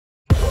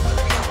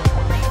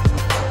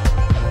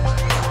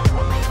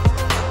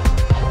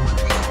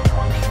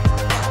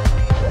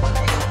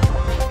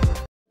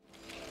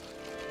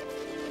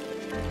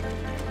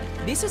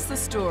This is the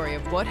story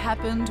of what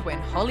happened when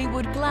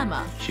Hollywood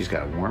glamour... She's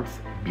got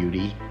warmth,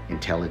 beauty,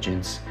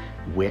 intelligence,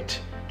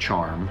 wit,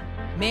 charm.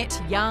 ...met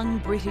young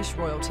British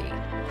royalty.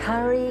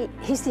 Harry,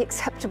 he's the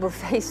acceptable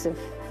face of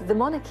the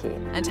monarchy.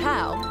 And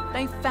how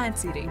they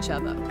fancied each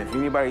other. If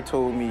anybody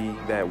told me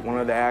that one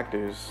of the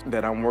actors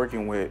that I'm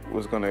working with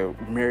was gonna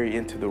marry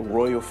into the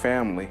royal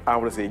family, I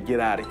would have said, get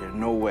out of here,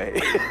 no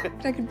way.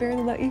 I could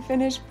barely let you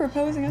finish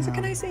proposing. I was like,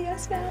 can I say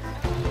yes now?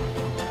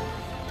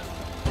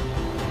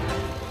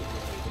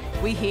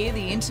 We hear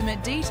the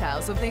intimate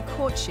details of their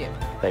courtship.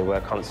 They were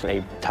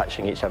constantly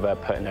touching each other,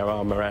 putting their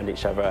arm around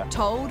each other.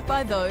 Told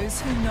by those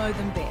who know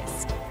them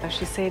best.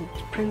 She said,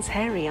 Prince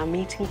Harry, I'm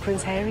meeting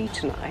Prince Harry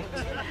tonight.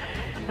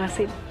 And I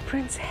said,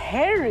 Prince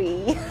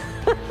Harry?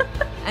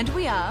 And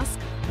we ask,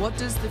 what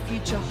does the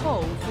future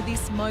hold for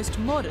this most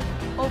modern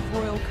of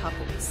royal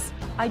couples?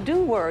 I do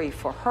worry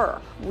for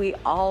her. We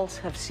all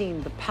have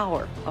seen the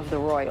power of the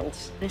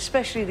royals,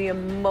 especially the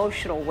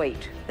emotional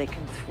weight they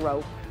can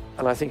throw.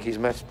 And I think he's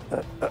met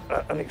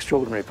an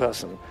extraordinary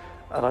person,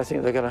 and I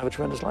think they're going to have a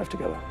tremendous life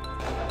together.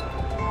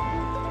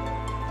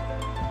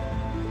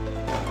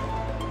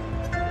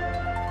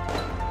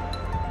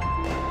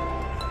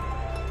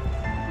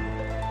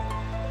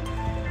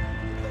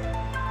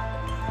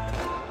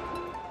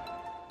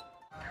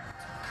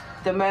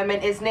 The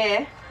moment is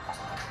near,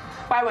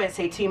 but I won't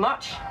say too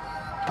much.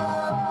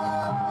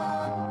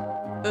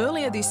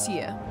 Earlier this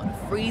year, on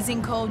a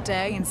freezing cold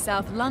day in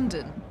South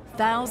London,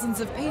 thousands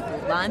of people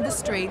lined the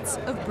streets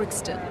of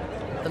Brixton.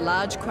 The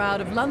large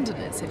crowd of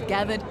Londoners had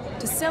gathered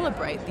to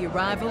celebrate the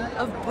arrival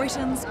of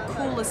Britain's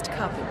coolest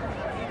couple.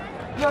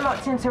 You're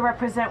locked in to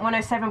represent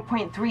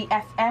 107.3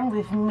 FM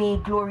with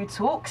me, Glory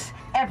Talks.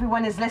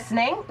 Everyone is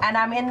listening, and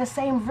I'm in the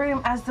same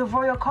room as the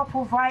royal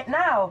couple right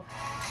now.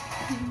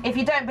 If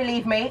you don't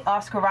believe me,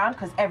 ask around,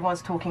 because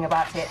everyone's talking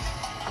about it.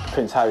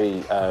 Prince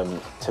Harry,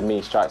 to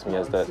me, strikes me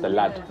as the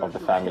lad of the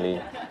family,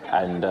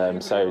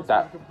 and so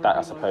that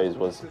I suppose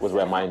was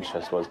where my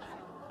interest was.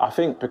 I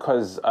think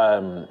because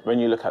when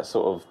you look at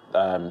sort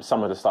of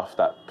some of the stuff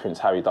that Prince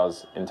Harry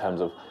does in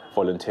terms of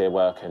volunteer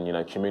work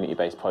and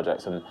community-based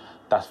projects, and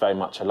that's very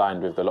much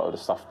aligned with a lot of the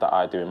stuff that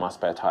I do in my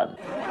spare time.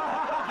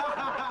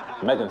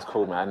 Meghan's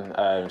cool,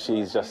 man.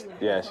 She's just,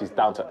 she's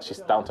down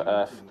to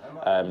earth.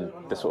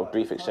 The sort of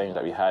brief exchange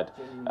that we had,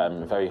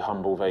 very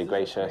humble, very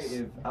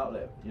gracious.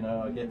 Outlet,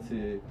 I get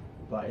to,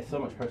 it's so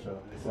much pressure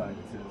going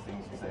into the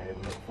things you say and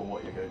look for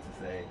what you're going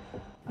to say.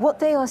 What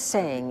they are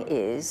saying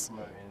is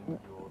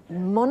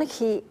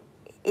monarchy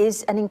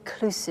is an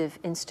inclusive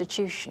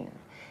institution.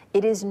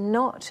 It is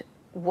not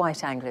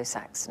white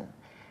Anglo-Saxon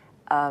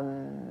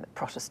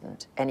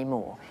Protestant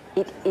anymore.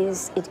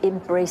 It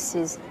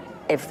embraces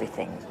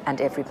everything and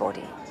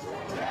everybody.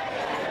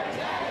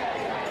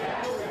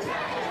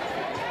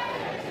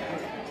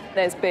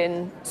 There's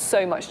been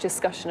so much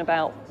discussion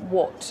about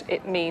what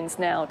it means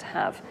now to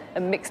have a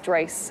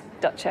mixed-race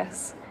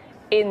Duchess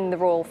in the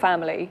royal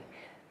family,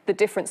 the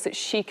difference that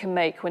she can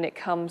make when it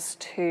comes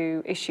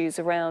to issues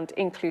around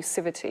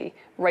inclusivity,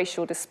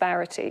 racial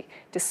disparity,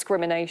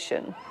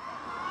 discrimination.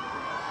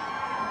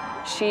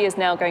 She is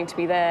now going to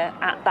be there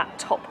at that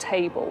top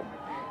table,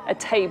 a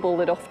table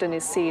that often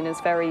is seen as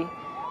very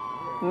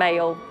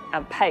male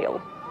and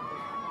pale.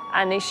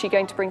 And is she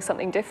going to bring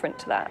something different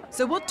to that?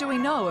 So what do we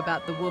know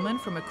about the woman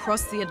from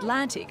across the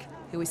Atlantic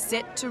who is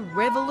set to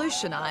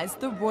revolutionise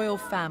the royal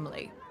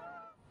family?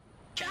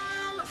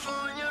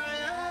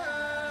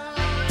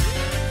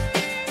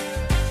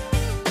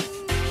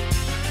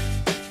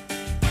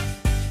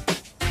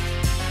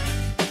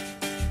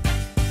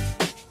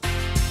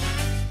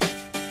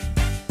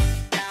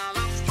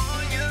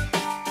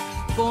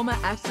 Former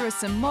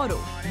actress and model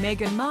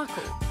Meghan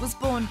Markle was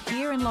born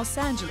here in Los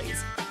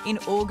Angeles in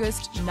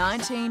August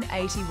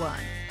 1981.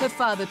 Her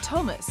father,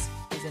 Thomas,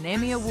 is an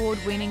Emmy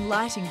Award-winning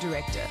lighting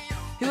director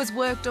who has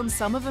worked on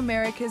some of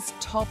America's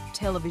top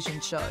television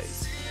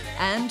shows.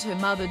 And her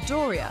mother,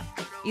 Doria,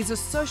 is a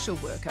social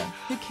worker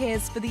who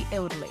cares for the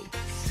elderly.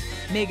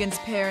 Meghan's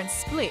parents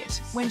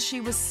split when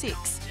she was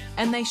 6,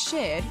 and they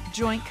shared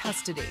joint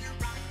custody.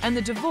 And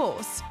the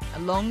divorce,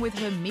 along with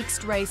her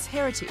mixed-race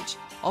heritage,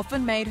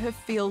 often made her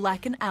feel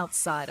like an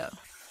outsider.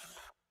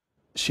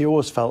 She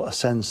always felt a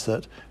sense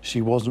that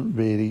she wasn't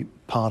really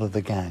part of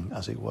the gang,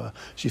 as it were.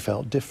 She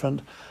felt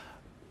different.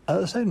 At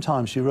the same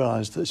time, she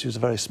realised that she was a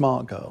very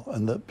smart girl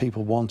and that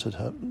people wanted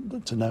her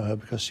to know her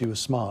because she was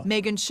smart.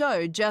 Meghan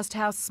showed just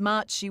how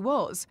smart she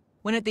was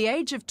when, at the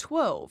age of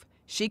 12,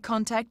 she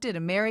contacted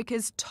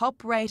America's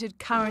top-rated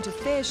current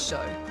affairs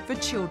show for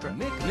children.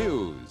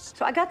 News.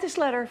 So I got this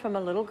letter from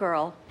a little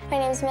girl. My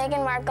name's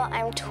Meghan Markle.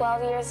 I'm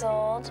 12 years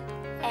old,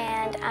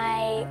 and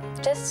I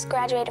just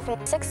graduated from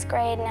 6th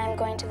grade, and I'm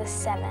going to the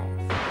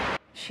 7th.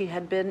 She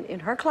had been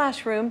in her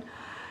classroom,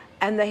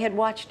 and they had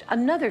watched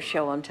another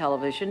show on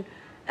television,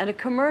 and a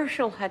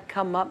commercial had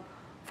come up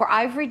for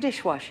Ivory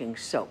dishwashing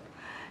soap.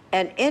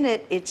 And in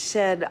it, it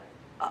said,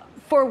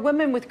 for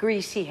women with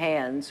greasy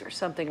hands, or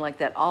something like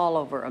that, all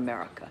over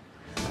America.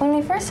 When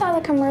we first saw the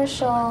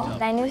commercial,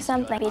 I knew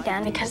something would be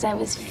done because I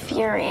was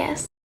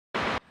furious.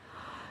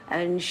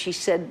 And she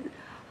said,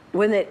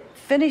 When it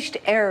finished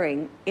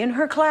airing in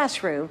her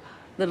classroom,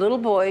 the little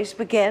boys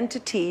began to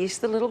tease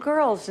the little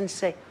girls and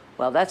say,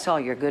 well, that's all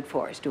you're good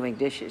for is doing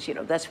dishes. You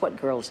know, that's what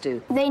girls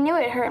do. They knew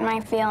it hurt my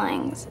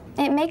feelings.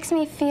 It makes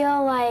me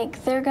feel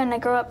like they're gonna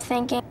grow up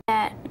thinking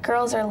that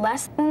girls are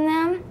less than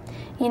them.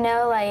 You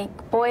know,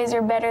 like boys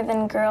are better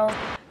than girls.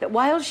 That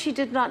while she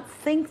did not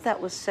think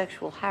that was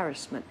sexual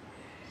harassment,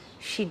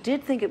 she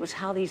did think it was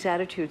how these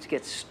attitudes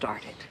get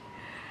started.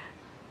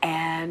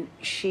 And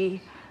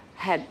she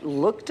had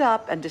looked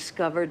up and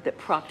discovered that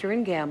Procter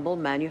 & Gamble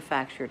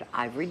manufactured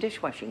Ivory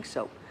dishwashing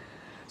soap.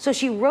 So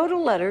she wrote a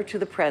letter to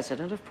the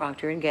president of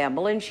Procter &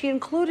 Gamble, and she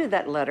included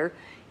that letter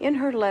in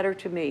her letter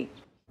to me.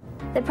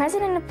 The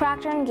president of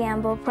Procter &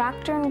 Gamble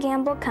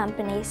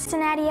Company,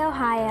 Cincinnati,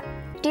 Ohio.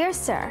 Dear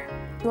Sir,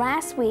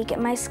 last week at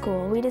my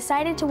school, we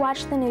decided to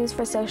watch the news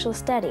for social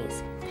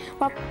studies.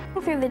 While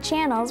through the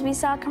channels, we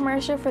saw a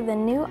commercial for the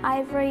new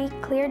Ivory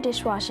clear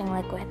dishwashing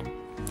liquid.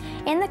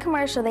 In the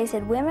commercial, they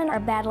said women are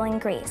battling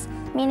grease,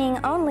 meaning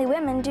only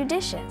women do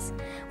dishes.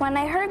 When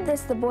I heard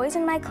this, the boys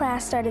in my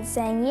class started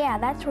saying, yeah,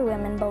 that's where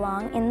women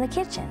belong, in the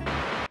kitchen.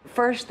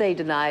 First, they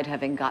denied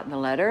having gotten the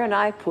letter, and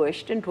I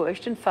pushed, and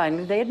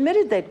finally they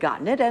admitted they'd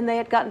gotten it, and they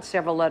had gotten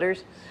several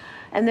letters,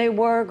 and they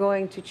were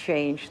going to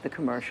change the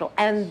commercial,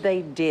 and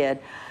they did.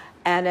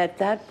 And at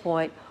that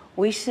point,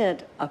 we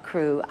sent a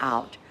crew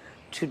out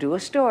to do a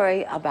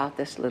story about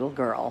this little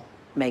girl,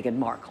 Meghan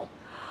Markle,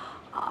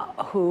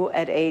 who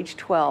at age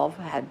 12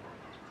 had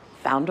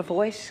found a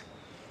voice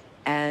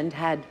and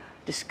had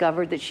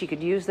discovered that she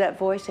could use that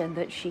voice and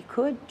that she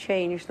could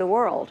change the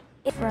world.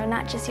 For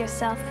not just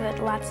yourself, but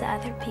lots of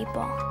other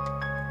people.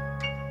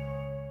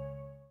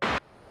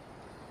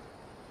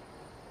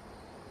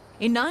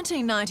 In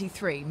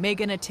 1993,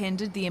 Meghan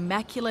attended the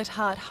Immaculate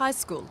Heart High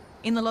School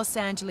in the Los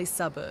Angeles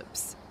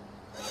suburbs.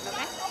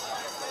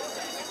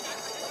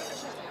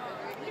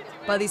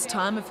 By this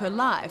time of her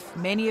life,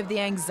 many of the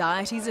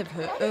anxieties of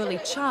her early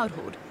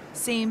childhood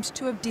seemed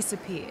to have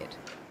disappeared.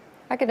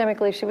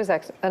 Academically, she was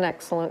an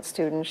excellent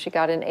student. She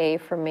got an A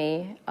from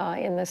me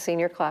in the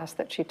senior class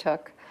that she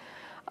took.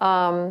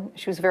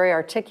 She was very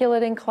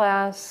articulate in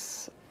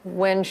class.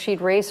 When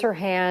she'd raise her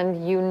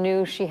hand, you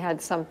knew she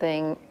had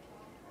something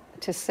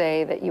to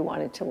say that you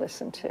wanted to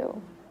listen to.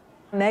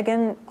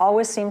 Meghan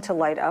always seemed to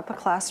light up a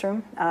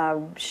classroom.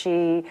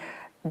 She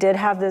does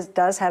have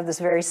this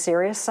very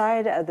serious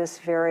side,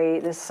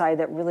 this side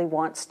that really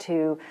wants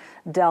to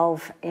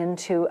delve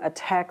into a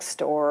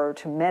text or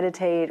to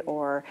meditate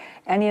or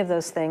any of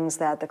those things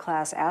that the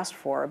class asked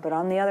for. But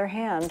on the other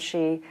hand,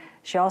 she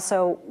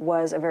also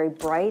was a very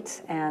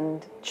bright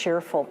and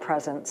cheerful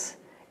presence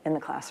in the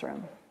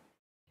classroom.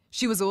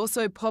 She was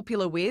also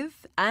popular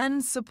with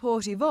and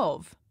supportive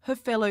of her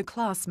fellow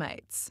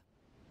classmates.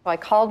 I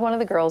called one of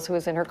the girls who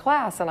was in her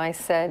class and I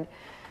said,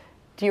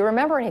 do you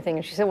remember anything?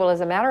 And she said, well, as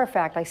a matter of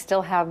fact, I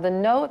still have the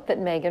note that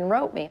Meghan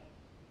wrote me.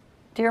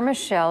 Dear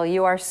Michelle,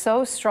 you are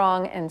so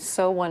strong and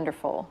so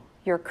wonderful.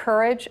 Your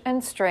courage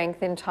and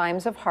strength in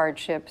times of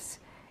hardships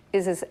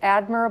is as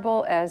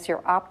admirable as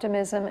your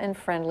optimism and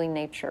friendly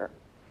nature.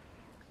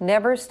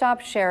 Never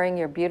stop sharing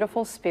your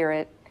beautiful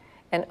spirit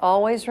and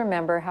always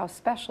remember how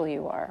special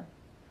you are.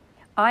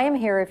 I am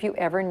here if you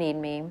ever need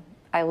me.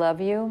 I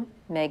love you,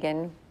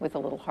 Meghan, with a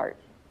little heart.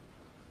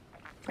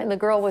 And the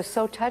girl was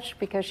so touched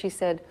because she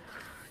said,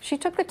 she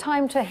took the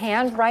time to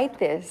handwrite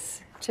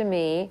this to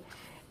me,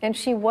 and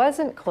she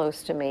wasn't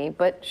close to me,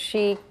 but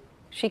she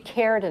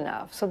cared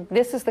enough. So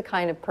this is the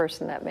kind of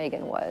person that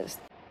Meghan was.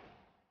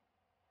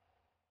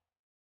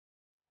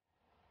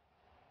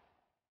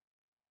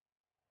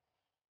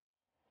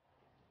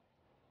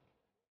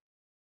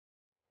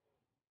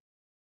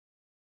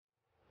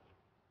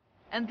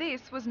 And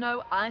this was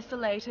no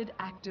isolated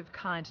act of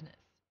kindness.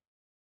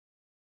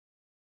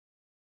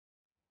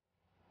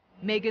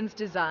 Meghan's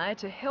desire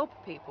to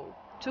help people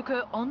took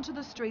her onto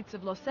the streets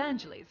of Los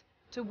Angeles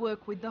to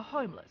work with the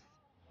homeless,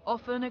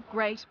 often at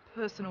great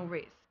personal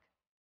risk.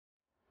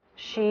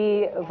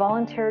 She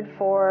volunteered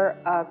for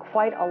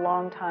quite a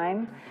long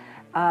time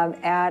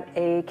at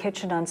a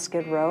kitchen on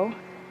Skid Row.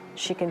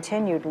 She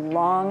continued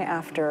long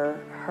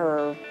after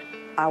her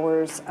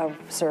hours of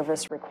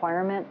service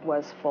requirement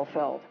was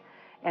fulfilled,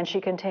 and she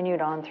continued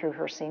on through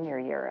her senior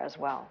year as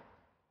well.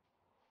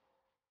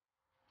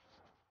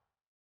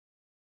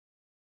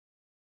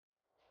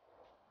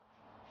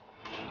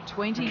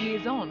 "20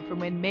 years on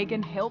from when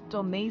Meghan helped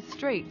on these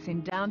streets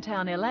in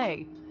downtown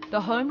LA, the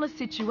homeless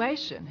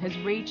situation has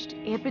reached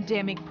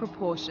epidemic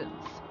proportions.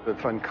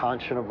 It's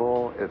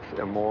unconscionable, it's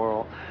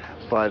immoral,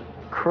 but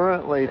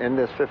currently in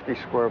this 50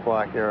 square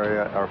block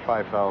area are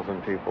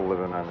 5,000 people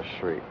living on the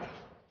street.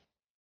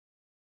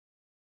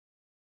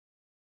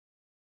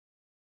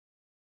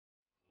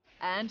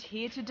 And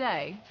here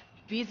today,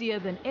 busier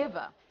than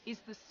ever,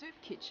 is the soup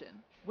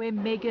kitchen where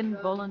Meghan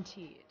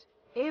volunteered.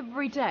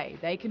 Every day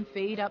they can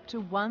feed up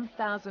to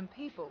 1,000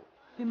 people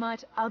who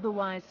might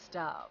otherwise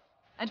starve.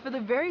 And for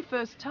the very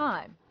first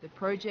time, the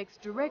project's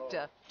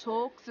director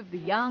talks of the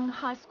young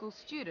high school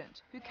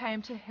student who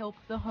came to help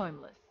the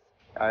homeless.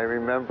 I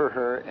remember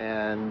her,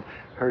 and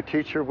her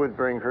teacher would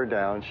bring her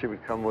down. She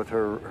would come with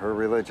her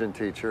religion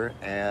teacher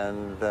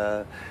and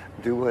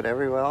do what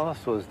everyone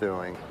else was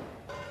doing.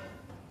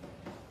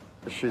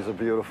 She's a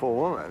beautiful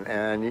woman,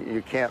 and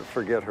you can't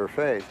forget her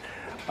face.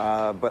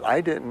 But I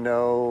didn't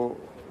know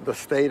the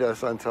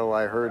status until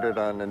I heard it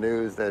on the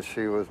news that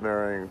she was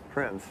marrying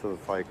Prince. It was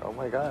like, oh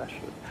my gosh,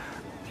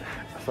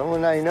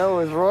 someone I know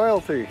is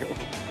royalty.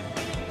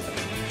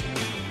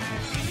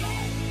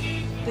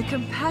 The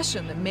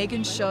compassion that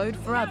Meghan showed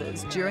for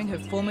others during her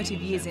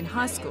formative years in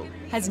high school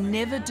has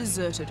never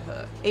deserted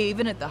her,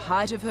 even at the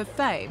height of her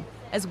fame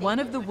as one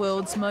of the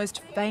world's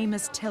most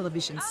famous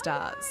television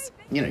stars.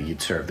 You know,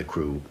 you'd serve the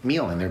crew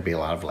meal and there'd be a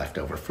lot of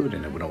leftover food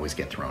and it would always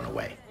get thrown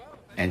away.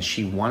 And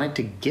she wanted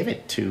to give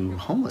it to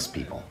homeless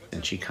people.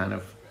 And she kind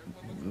of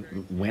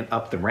went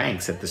up the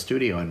ranks at the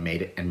studio and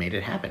made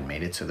it happen,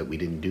 made it so that we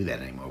didn't do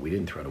that anymore. We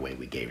didn't throw it away,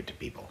 we gave it to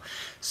people.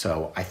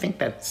 So I think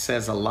that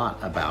says a lot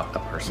about a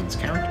person's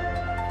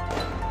character.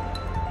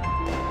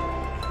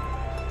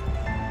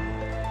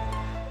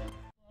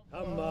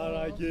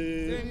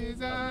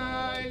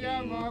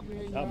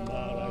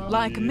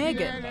 Like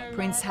Meghan,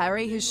 Prince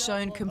Harry has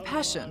shown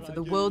compassion for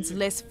the world's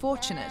less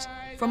fortunate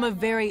from a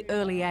very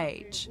early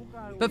age.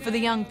 But for the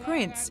young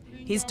prince,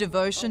 his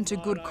devotion to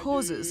good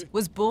causes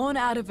was born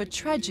out of a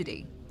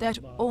tragedy that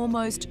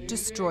almost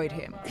destroyed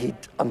him. He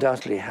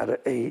undoubtedly had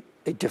a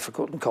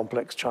difficult and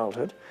complex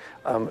childhood.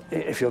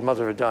 If your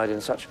mother had died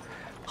in such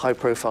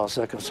high-profile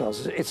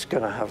circumstances, it's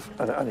going to have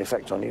an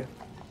effect on you.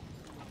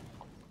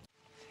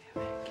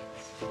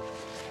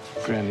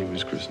 Granny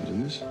was christened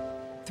in this.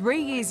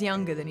 3 years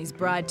younger than his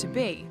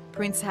bride-to-be,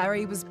 Prince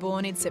Harry was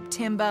born in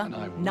September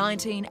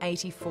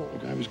 1984.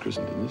 I was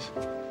christened in this.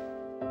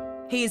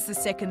 He is the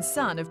second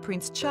son of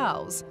Prince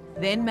Charles,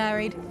 then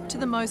married to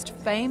the most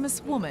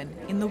famous woman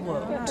in the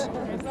world.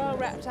 It's all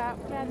wrapped up.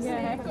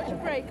 Yeah, got your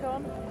break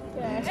on.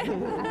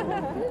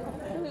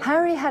 Yeah.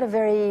 Harry had a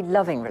very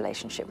loving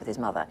relationship with his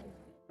mother.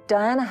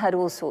 Diana had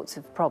all sorts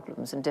of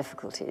problems and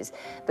difficulties,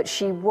 but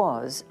she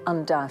was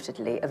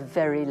undoubtedly a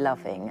very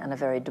loving and a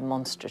very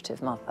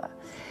demonstrative mother.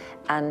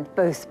 And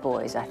both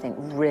boys, I think,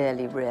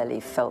 really, really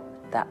felt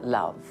that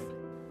love.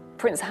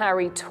 Prince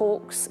Harry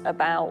talks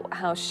about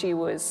how she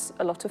was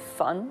a lot of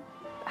fun,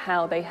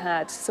 how they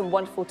had some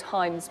wonderful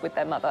times with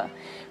their mother,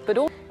 but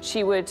also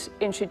she would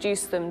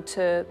introduce them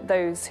to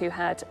those who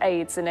had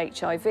AIDS and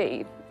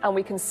HIV. And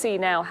we can see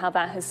now how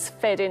that has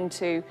fed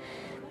into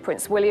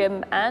Prince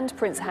William and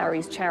Prince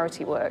Harry's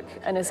charity work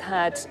and has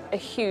had a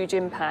huge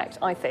impact,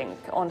 I think,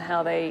 on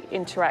how they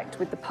interact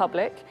with the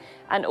public,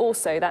 and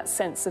also that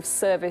sense of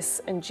service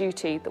and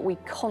duty that we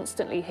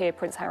constantly hear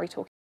Prince Harry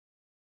talking.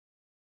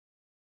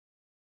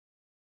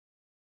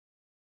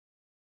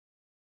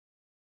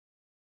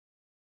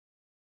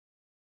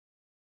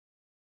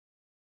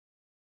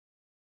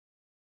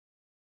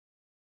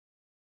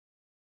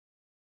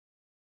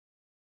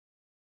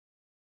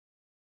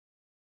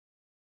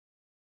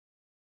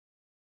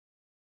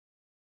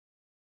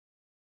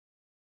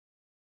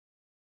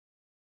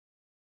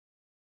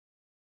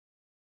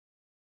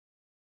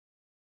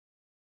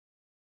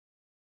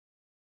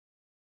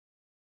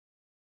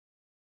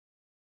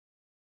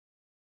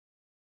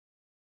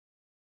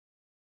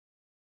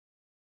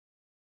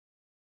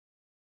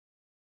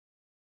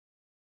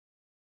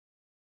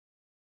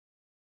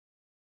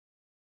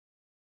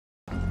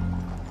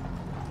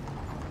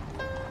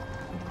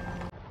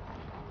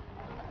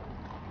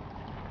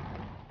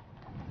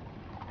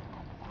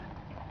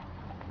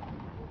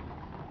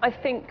 I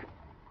think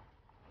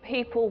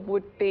people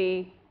would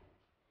be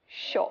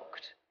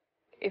shocked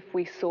if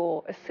we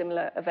saw a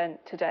similar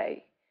event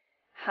today,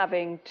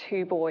 having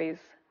two boys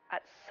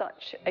at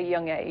such a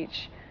young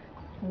age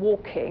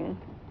walking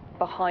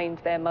behind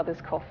their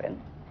mother's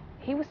coffin.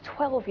 He was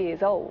 12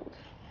 years old.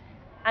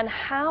 And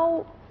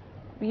how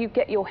you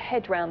get your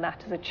head around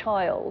that as a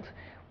child,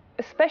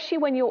 especially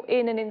when you're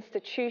in an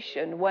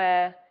institution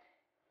where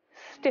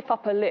stiff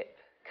upper lip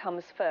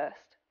comes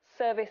first,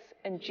 service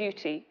and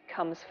duty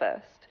comes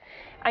first.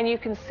 And you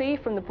can see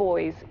from the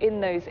boys in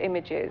those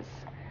images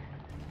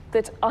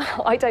that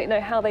I don't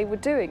know how they were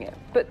doing it,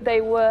 but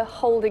they were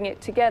holding it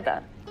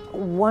together.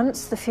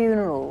 Once the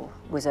funeral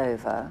was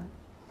over,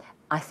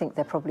 I think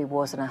there probably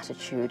was an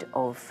attitude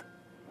of,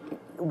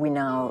 we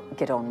now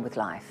get on with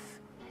life.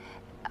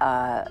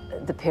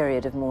 The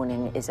period of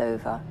mourning is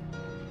over.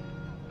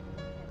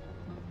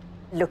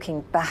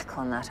 Looking back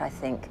on that, I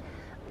think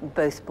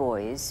both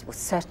boys, well,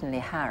 certainly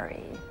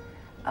Harry,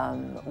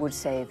 would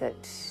say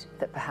that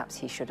perhaps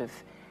he should have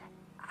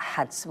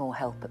had some more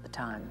help at the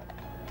time.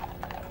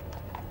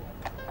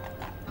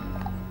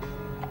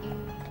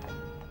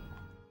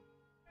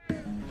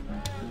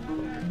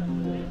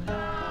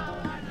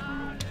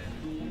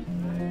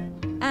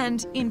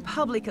 And in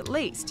public at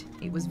least,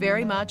 it was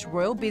very much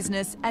royal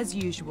business as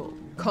usual.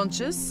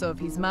 Conscious of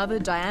his mother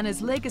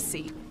Diana's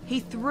legacy, he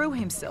threw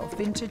himself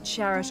into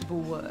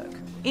charitable work.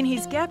 In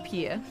his gap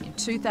year, in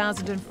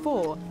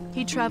 2004,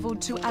 he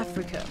travelled to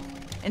Africa.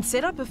 and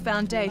set up a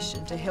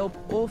foundation to help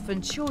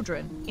orphan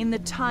children in the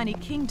tiny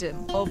kingdom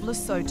of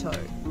Lesotho.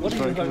 What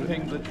are you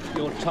hoping that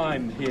your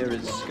time here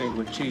is going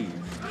to achieve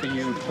for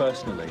you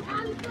personally?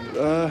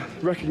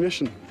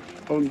 Recognition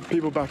on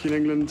people back in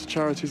England,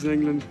 charities in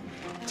England,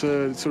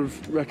 to sort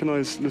of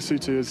recognise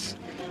Lesotho as,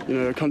 you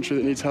know, a country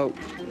that needs help,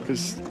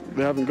 because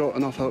they haven't got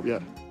enough help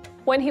yet.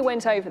 When he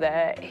went over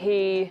there,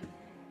 he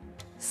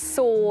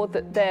saw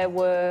that there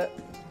were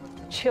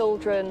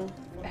children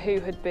who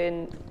had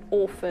been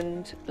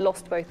orphaned,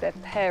 lost both their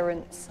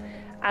parents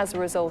as a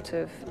result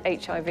of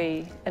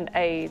HIV and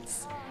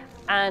AIDS.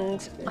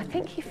 And I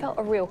think he felt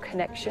a real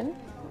connection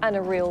and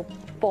a real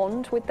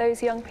bond with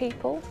those young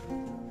people.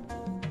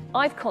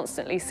 I've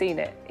constantly seen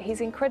it.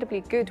 He's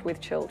incredibly good with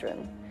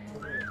children.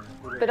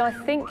 But I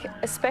think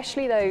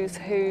especially those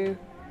who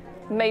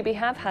maybe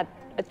have had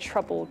a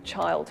troubled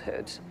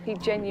childhood, he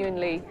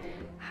genuinely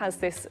has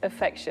this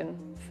affection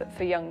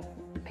for young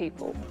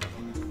people.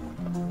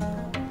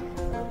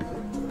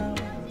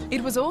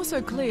 It was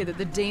also clear that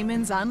the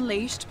demons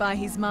unleashed by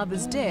his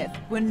mother's death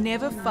were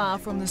never far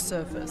from the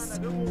surface.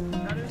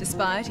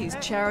 Despite his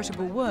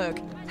charitable work,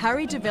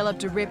 Harry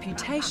developed a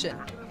reputation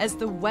as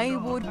the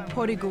wayward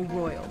prodigal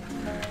royal.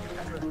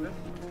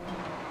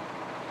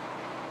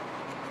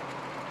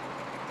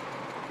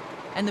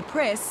 And the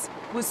press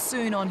was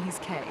soon on his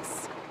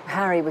case.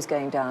 Harry was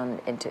going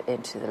down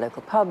into the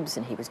local pubs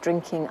and he was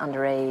drinking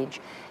underage.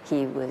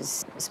 He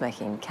was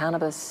smoking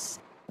cannabis,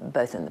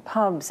 both in the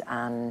pubs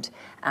and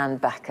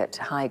back at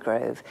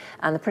Highgrove.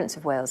 And the Prince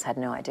of Wales had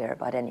no idea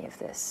about any of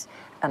this.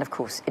 And of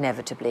course,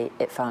 inevitably,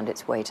 it found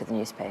its way to the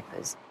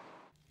newspapers.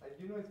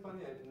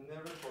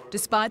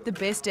 Despite the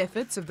best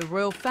efforts of the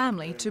royal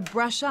family to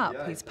brush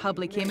up his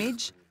public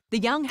image, the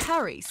young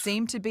Harry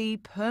seemed to be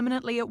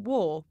permanently at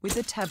war with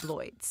the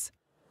tabloids.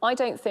 I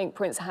don't think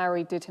Prince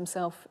Harry did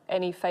himself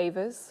any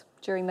favours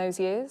during those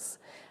years.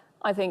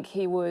 I think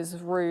he was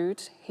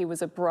rude, he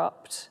was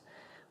abrupt,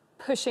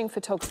 pushing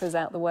photographers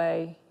out the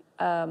way,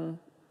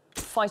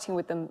 fighting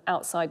with them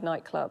outside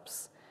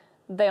nightclubs.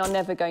 They are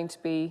never going to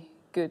be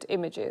good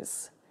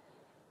images.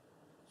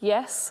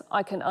 Yes,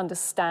 I can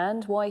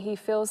understand why he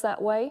feels that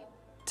way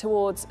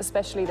towards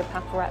especially the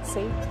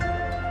paparazzi.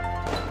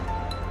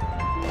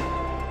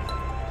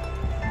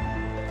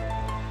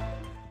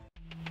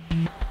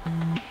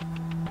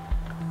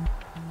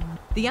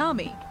 The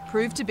army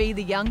proved to be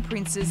the young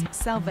prince's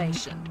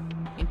salvation.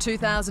 In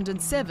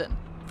 2007,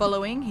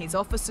 following his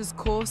officer's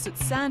course at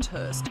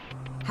Sandhurst,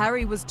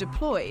 Harry was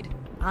deployed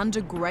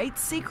under great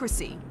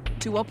secrecy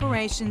to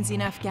operations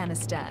in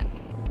Afghanistan.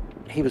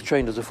 He was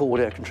trained as a forward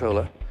air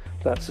controller.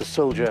 That's a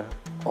soldier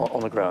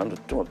on the ground,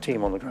 a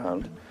team on the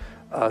ground,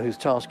 whose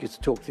task is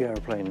to talk to the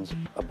aeroplanes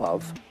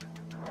above.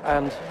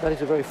 And that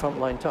is a very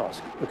frontline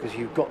task, because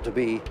you've got to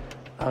be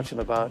out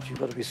and about, you've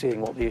got to be seeing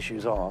what the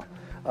issues are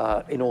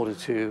in order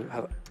to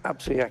have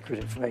absolutely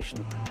accurate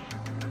information.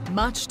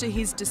 Much to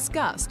his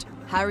disgust,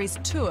 Harry's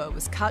tour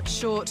was cut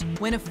short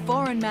when a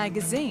foreign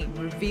magazine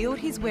revealed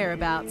his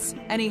whereabouts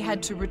and he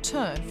had to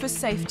return for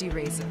safety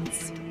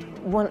reasons.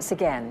 Once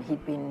again,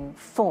 he'd been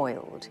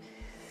foiled.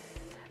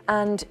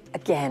 And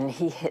again,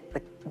 he hit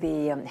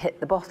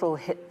the bottle,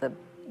 hit the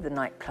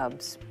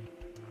nightclubs.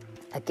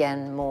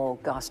 Again, more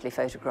ghastly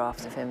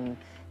photographs of him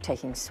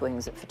taking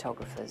swings at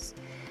photographers.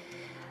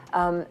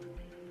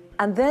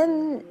 And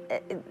then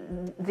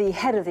the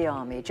head of the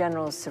army,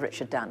 General Sir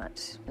Richard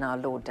Dannatt, now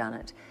Lord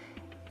Dannatt,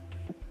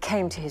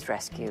 came to his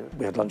rescue.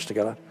 We had lunch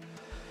together,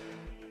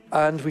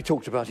 and we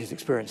talked about his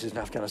experiences in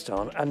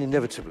Afghanistan, and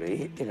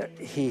inevitably, you know,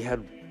 he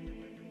had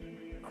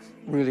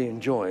really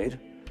enjoyed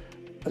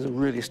as a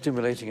really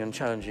stimulating and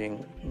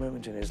challenging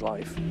moment in his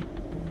life.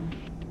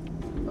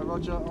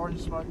 Roger,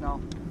 orange smoke now.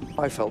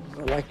 I felt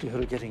the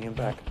likelihood of getting him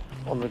back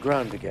on the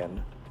ground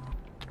again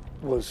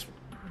was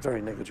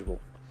very negligible.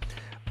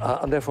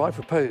 And therefore I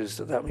proposed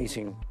at that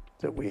meeting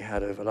that we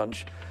had over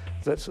lunch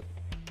that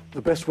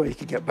the best way he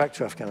could get back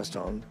to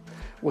Afghanistan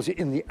was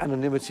in the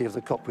anonymity of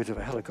the cockpit of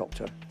a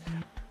helicopter,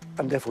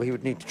 and therefore he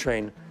would need to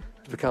train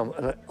to become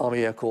an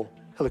Army Air Corps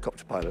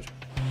helicopter pilot.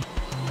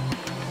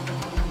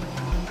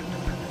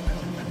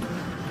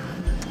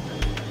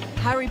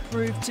 Harry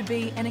proved to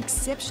be an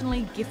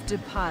exceptionally gifted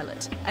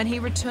pilot, and he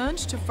returned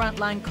to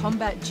frontline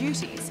combat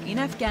duties in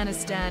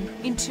Afghanistan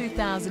in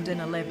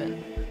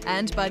 2011.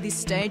 And by this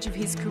stage of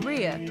his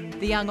career,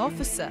 the young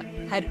officer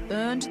had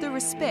earned the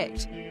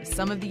respect of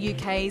some of the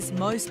UK's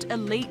most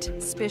elite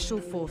special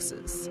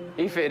forces.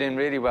 He fitted in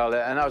really well,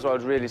 and that was what I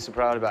was really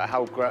surprised about,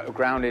 how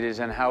grounded he is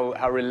and how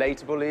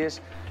relatable he is.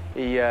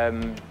 He,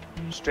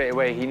 straight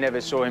away, he never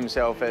saw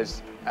himself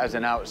as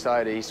an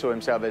outsider. He saw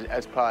himself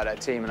as part of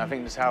that team, and I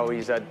think that's how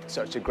he's had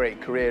such a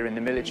great career in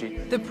the military.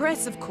 The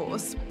press, of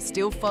course,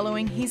 still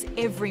following his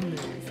every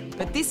move,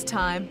 but this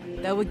time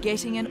they were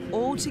getting an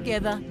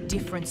altogether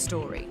different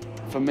story.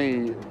 For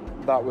me,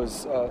 that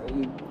was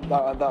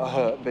that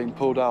hurt, being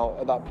pulled out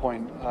at that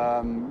point,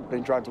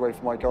 being dragged away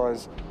from my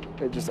guys.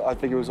 I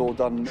think it was all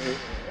done.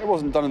 It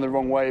wasn't done in the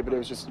wrong way, but it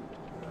was just.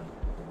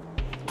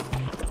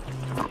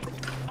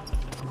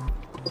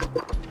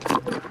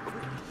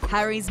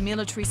 Harry's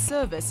military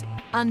service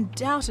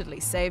undoubtedly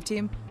saved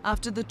him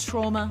after the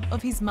trauma of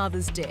his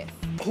mother's death.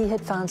 He had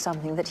found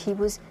something that he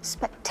was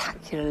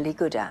spectacularly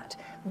good at,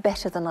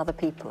 better than other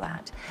people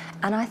at.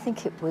 And I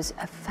think it was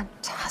a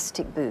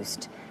fantastic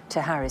boost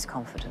to Harry's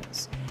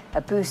confidence,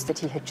 a boost that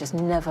he had just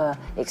never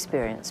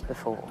experienced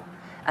before.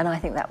 And I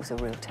think that was a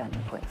real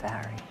turning point for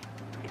Harry.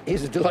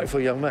 He's a delightful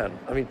young man.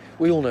 I mean,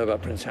 we all know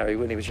about Prince Harry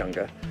when he was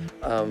younger,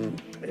 falling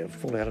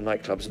out of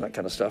nightclubs and that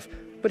kind of stuff,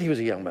 but he was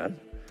a young man.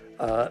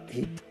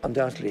 He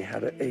undoubtedly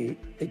had a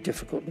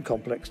difficult and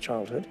complex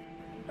childhood.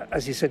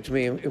 As he said to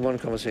me in one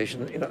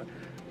conversation,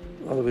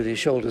 rather with his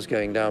shoulders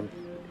going down,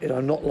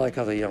 I'm not like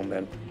other young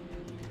men.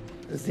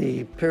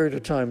 The period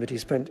of time that he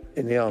spent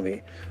in the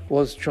army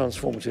was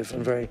transformative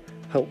and very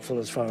helpful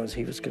as far as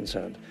he was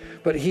concerned.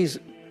 But he's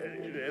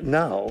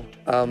now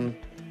a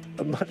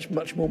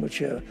much more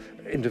mature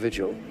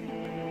individual.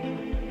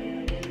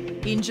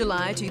 In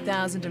July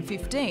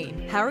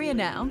 2015, Harry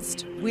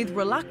announced, with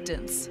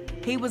reluctance,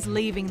 he was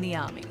leaving the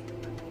army.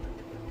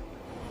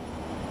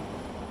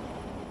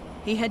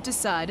 He had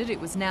decided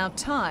it was now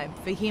time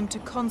for him to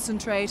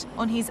concentrate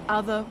on his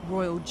other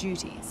royal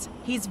duties.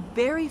 His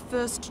very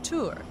first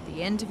tour at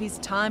the end of his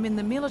time in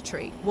the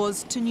military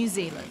was to New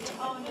Zealand.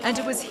 And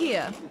it was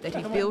here that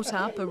he built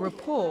up a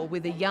rapport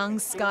with a young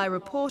Sky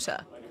reporter,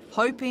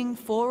 hoping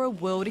for a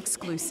world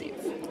exclusive.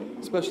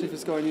 Especially for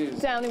Sky News.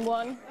 Down in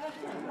one.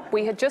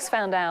 We had just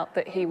found out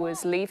that he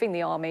was leaving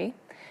the army,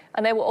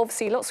 and there were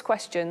obviously lots of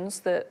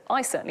questions that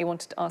I certainly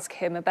wanted to ask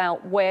him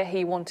about where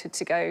he wanted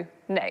to go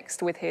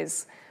next with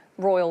his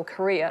royal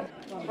career.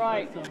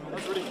 Right,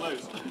 that's really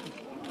close.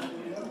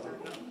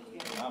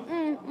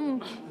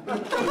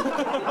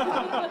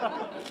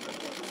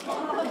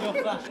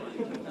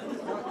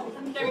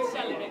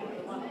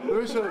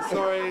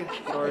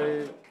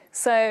 Sorry.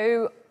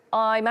 So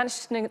I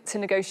managed to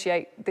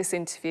negotiate this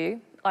interview.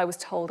 I was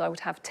told I would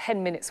have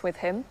 10 minutes with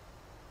him.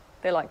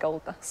 They're like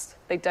gold dust.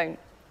 They don't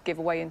give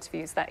away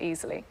interviews that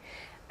easily.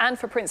 And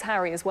for Prince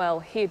Harry as well,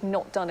 he had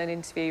not done an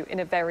interview in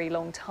a very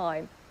long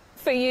time.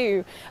 For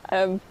you,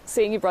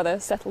 seeing your brother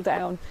settle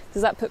down,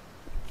 does that put,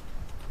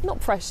 not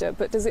pressure,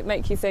 but does it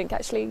make you think,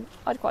 actually,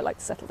 I'd quite like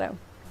to settle down?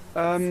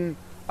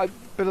 But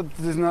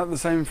isn't that the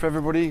same for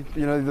everybody?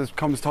 You know, there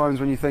comes times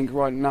when you think,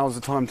 right, now's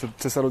the time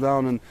to settle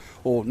down,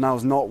 or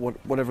now's not,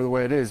 whatever the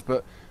way it is.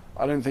 But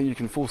I don't think you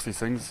can force these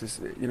things.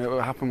 It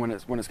will happen when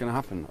it's going to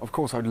happen. Of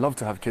course, I'd love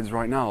to have kids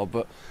right now,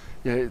 but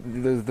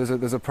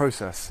there's a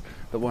process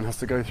that one has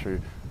to go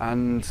through.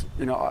 And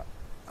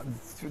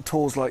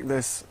tours like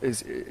this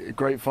is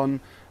great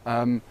fun.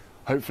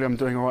 Hopefully, I'm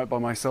doing all right by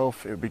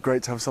myself. It would be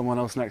great to have someone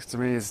else next to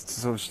me,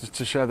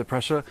 to share the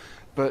pressure.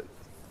 But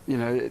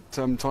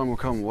time will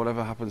come.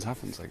 Whatever happens,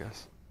 happens, I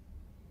guess.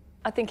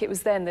 I think it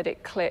was then that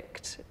it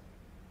clicked.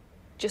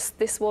 Just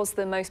this was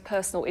the most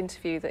personal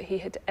interview that he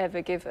had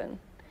ever given.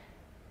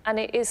 And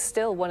it is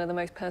still one of the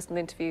most personal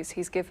interviews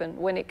he's given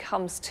when it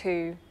comes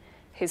to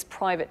his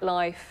private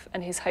life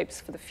and his hopes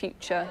for the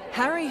future.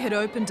 Harry had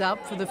opened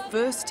up for the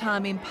first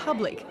time in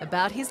public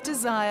about his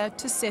desire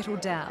to settle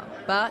down.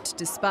 But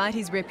despite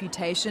his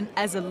reputation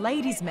as a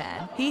ladies'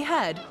 man, he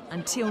had,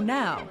 until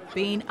now,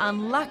 been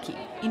unlucky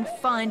in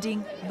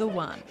finding the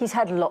one. He's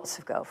had lots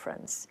of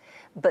girlfriends,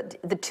 but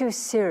the two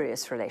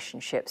serious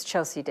relationships,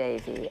 Chelsea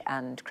Davy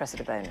and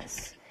Cressida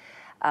Bonus,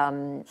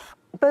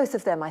 both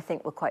of them, I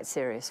think, were quite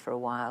serious for a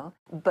while,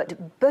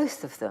 but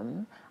both of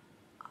them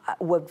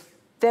were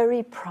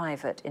very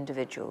private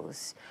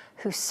individuals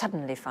who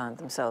suddenly found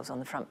themselves on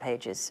the front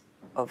pages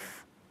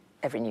of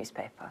every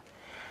newspaper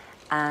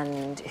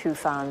and who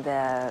found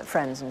their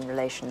friends and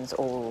relations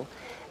all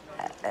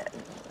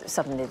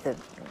suddenly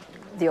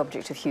the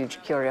object of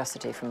huge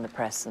curiosity from the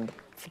press and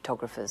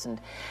photographers,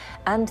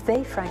 and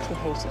they frankly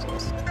hated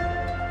it.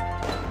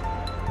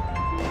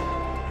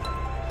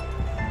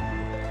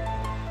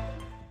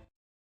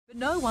 But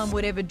no one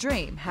would ever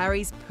dream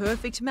Harry's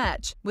perfect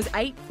match was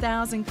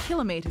 8,000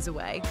 kilometres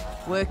away,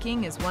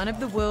 working as one of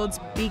the world's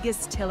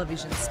biggest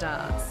television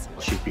stars.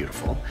 She's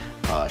beautiful.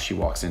 She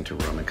walks into a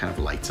room and kind of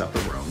lights up a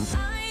room.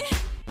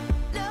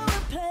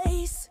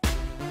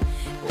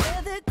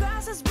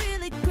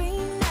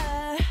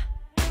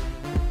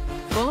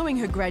 Following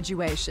her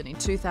graduation in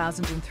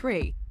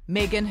 2003,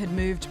 Meghan had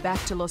moved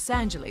back to Los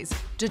Angeles,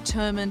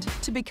 determined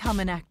to become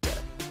an actor.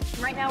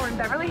 Right now we're in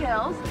Beverly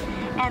Hills,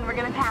 and we're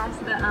going to pass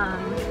the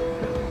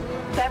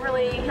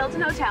Beverly Hilton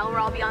Hotel, where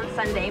I'll be on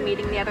Sunday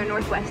meeting the other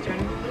Northwestern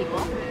people.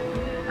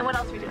 And what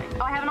else are we doing?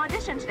 Oh, I have an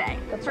audition today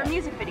for a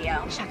music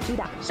video.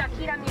 Shakira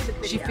music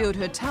video. She filled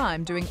her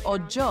time doing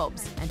odd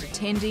jobs and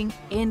attending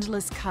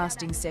endless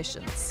casting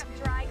sessions.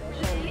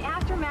 The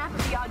aftermath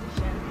of the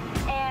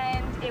audition,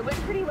 and it went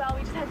pretty well.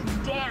 We just had to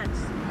dance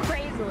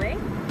crazily.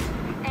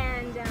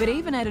 And but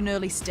even at an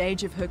early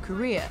stage of her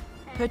career,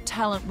 her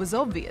talent was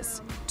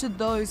obvious to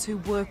those who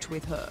worked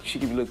with her. She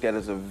can be looked at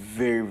as a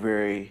very,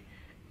 very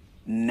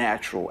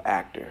natural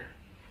actor.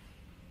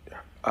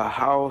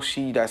 How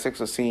she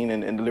dissects a scene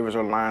and delivers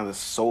her lines is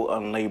so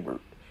unlabored.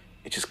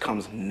 It just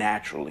comes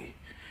naturally,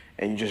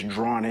 and you're just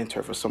drawn into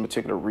her for some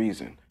particular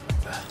reason.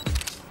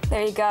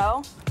 there you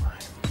go.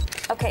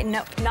 Okay,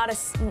 no,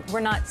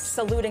 we're not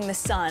saluting the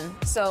sun,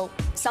 so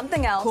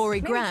something else.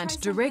 Corey Grant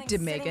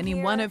directed Meghan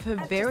in one of her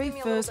very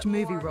first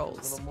movie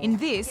roles, in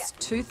this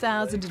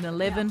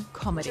 2011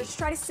 comedy. Just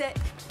try to sit.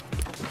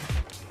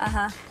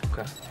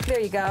 Okay.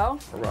 There you go.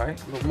 All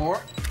right, a little more.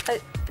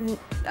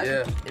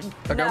 Yeah,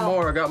 I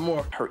got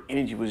more. Her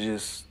energy was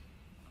just,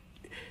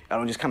 I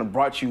don't know, just kind of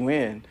brought you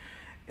in,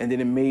 and then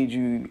it made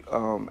you,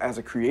 as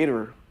a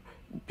creator,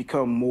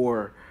 become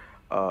more,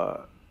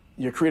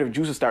 your creative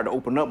juices started to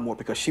open up more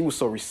because she was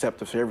so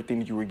receptive to everything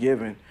that you were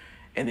given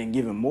and then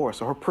giving more.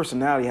 So her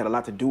personality had a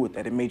lot to do with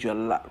that. It made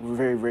you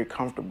very, very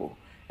comfortable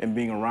in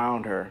being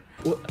around her.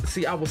 Well,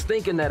 see, I was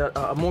thinking that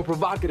a more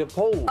provocative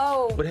pose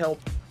would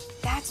help.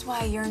 That's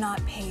why you're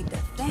not paid to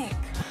think.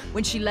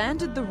 When she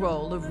landed the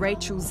role of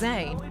Rachel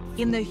Zane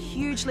in the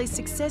hugely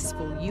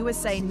successful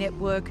USA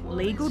Network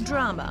legal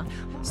drama,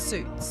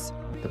 Suits.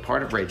 The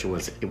part of Rachel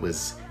was, it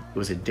was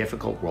a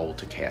difficult role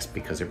to cast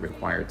because it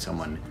required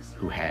someone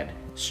who had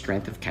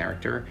strength of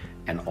character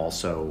and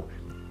also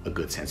a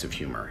good sense of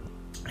humor.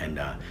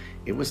 And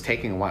it was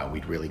taking a while.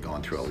 We'd really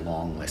gone through a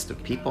long list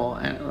of people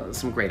and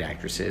some great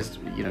actresses,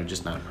 you know,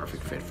 just not a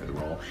perfect fit for the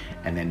role.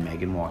 And then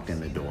Meghan walked in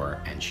the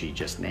door and she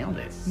just nailed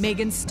it.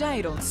 Meghan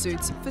stayed on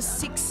Suits for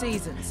 6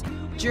 seasons,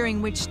 during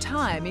which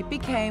time it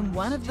became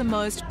one of the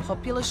most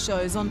popular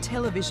shows on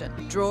television,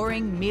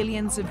 drawing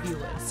millions of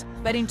viewers.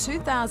 But in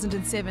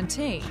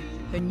 2017,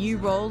 her new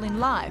role in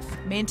life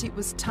meant it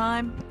was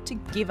time to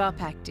give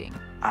up acting.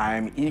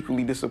 I'm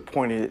equally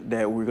disappointed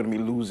that we're going to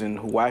be losing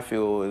who I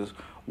feel is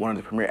one of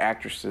the premier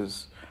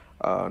actresses,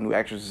 new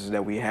actresses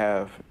that we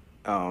have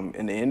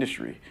in the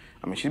industry.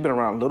 I mean, she's been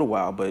around a little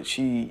while, but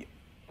she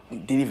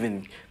didn't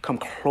even come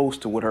close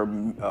to what her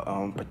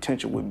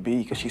potential would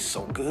be because she's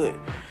so good.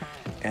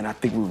 And I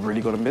think we're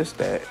really going to miss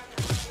that.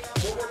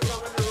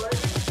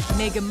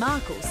 Meghan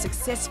Markle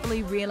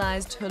successfully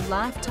realised her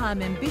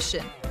lifetime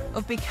ambition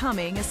of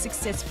becoming a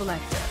successful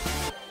actor.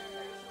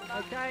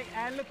 Okay,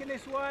 and looking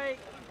this way.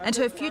 And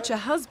her future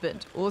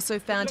husband also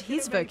found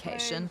his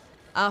vocation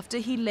after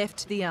he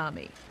left the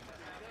army.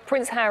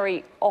 Prince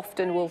Harry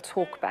often will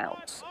talk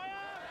about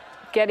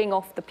getting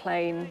off the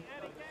plane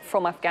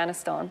from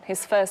Afghanistan,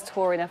 his first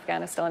tour in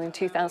Afghanistan in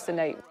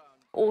 2008.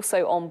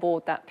 Also on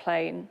board that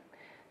plane,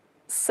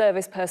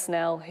 service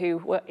personnel who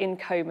were in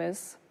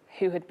comas,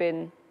 who had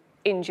been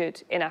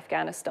injured in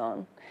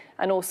Afghanistan,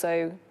 and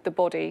also the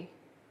body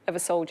of a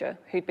soldier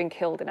who'd been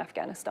killed in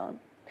Afghanistan.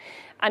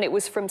 And it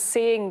was from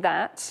seeing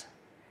that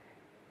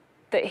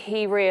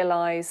he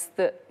realised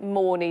that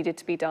more needed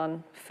to be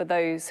done for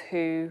those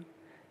who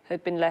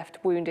had been left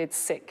wounded,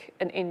 sick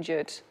and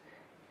injured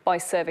by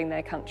serving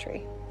their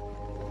country.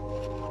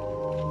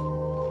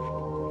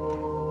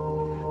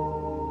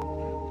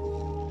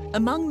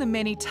 Among the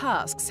many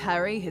tasks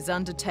Harry has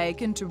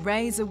undertaken to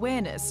raise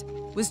awareness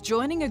was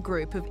joining a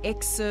group of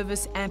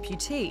ex-service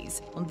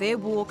amputees on their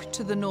walk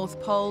to the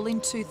North Pole in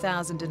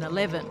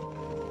 2011.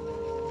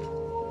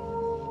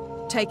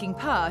 Taking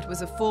part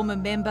was a former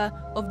member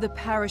of the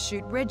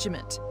Parachute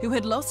Regiment who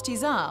had lost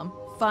his arm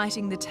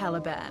fighting the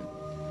Taliban.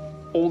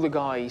 All the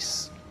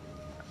guys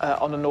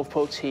on the North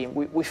Pole team,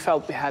 we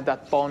felt we had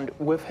that bond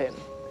with him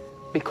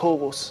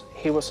because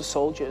he was a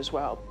soldier as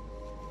well.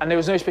 And there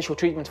was no special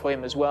treatment for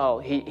him as well.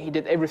 He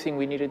did everything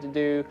we needed to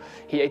do.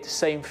 He ate the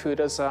same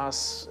food as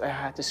us. I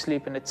had to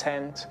sleep in a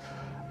tent.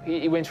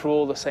 He went through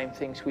all the same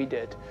things we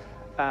did.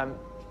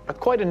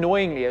 But quite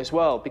annoyingly as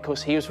well,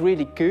 because he was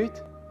really good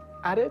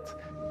at it.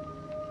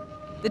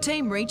 The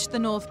team reached the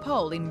North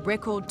Pole in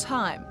record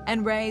time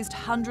and raised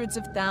hundreds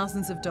of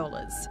thousands of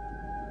dollars.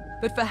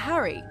 But for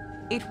Harry,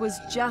 it was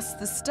just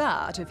the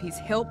start of his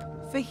help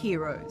for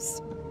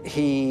heroes.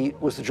 He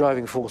was the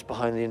driving force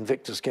behind the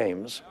Invictus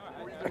Games,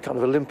 a kind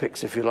of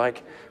Olympics, if you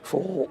like,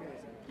 for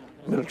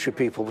military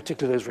people,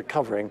 particularly those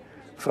recovering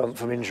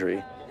from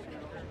injury.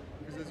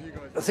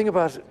 The thing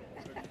about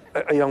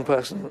a young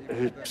person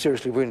who's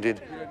seriously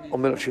wounded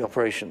on military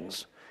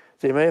operations,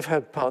 they may have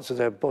had parts of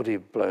their body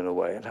blown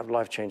away and have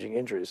life-changing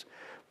injuries,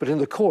 but in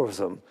the core of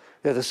them,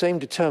 they're the same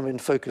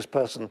determined, focused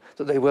person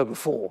that they were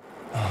before.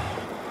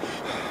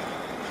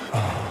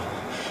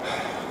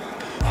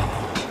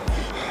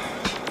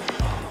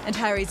 And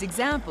Harry's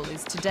example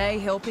is today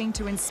helping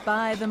to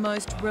inspire the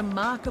most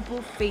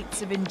remarkable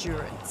feats of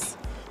endurance.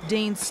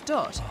 Dean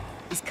Stott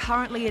is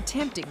currently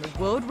attempting the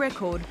world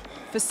record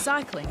for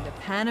cycling the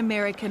Pan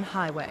American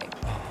Highway.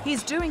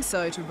 He's doing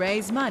so to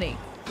raise money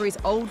for his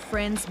old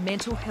friend's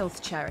mental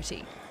health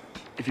charity.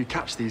 If you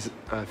catch these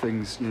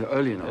things,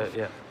 early enough,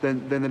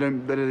 then they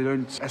don't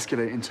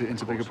escalate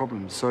into bigger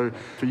problems. So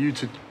for you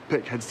to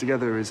pick heads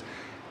together is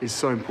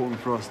so important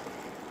for us.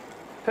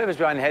 The purpose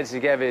behind Heads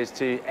Together is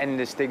to end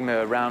the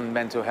stigma around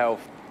mental health.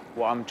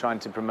 What I'm trying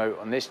to promote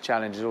on this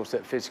challenge is also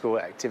that physical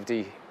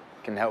activity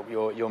can help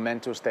your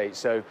mental state.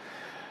 So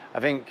I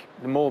think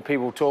the more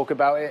people talk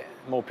about it,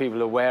 the more people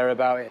are aware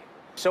about it.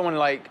 Someone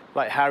like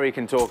Harry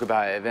can talk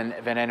about it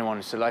than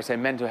anyone. So like I say,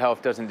 mental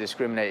health doesn't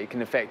discriminate. It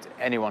can affect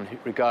anyone,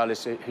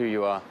 regardless of who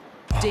you are.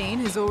 Dean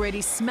has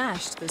already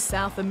smashed the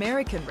South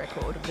American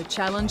record of the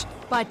challenge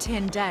by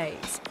 10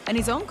 days and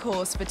is on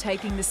course for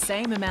taking the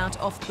same amount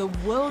off the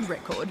world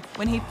record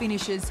when he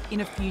finishes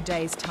in a few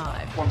days'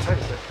 time. One take.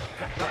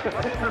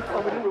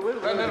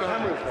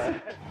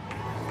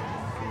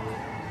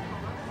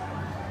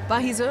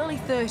 By his early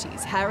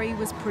 30s, Harry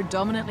was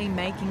predominantly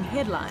making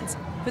headlines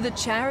for the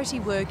charity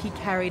work he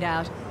carried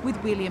out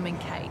with William and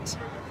Kate.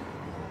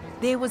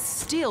 There was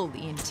still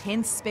the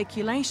intense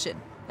speculation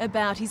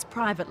about his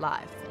private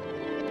life.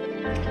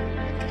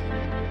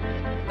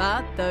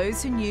 But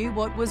those who knew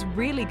what was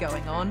really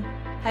going on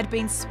had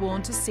been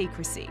sworn to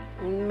secrecy.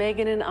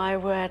 Meghan and I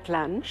were at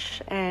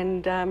lunch,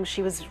 and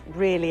she was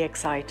really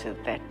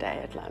excited that day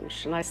at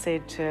lunch. And I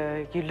said to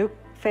her, "You look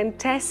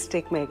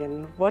fantastic,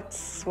 Meghan.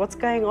 What's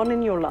going on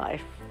in your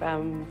life?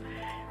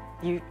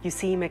 You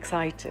seem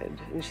excited."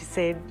 And she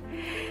said,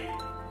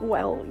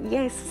 "Well,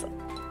 yes,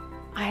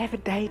 I have a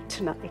date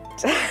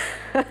tonight."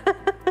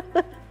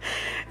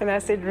 And I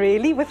said,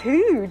 "Really? With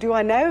who? Do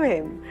I know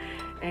him?"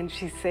 And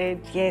she said,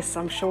 "Yes,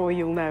 I'm sure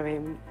you'll know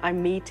him.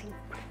 I'm meeting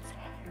Prince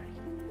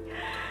Harry."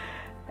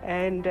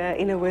 And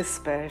in a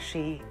whisper,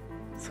 she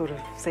sort of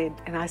said,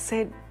 and I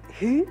said,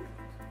 "Who?"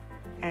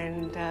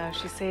 And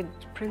she said,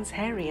 "Prince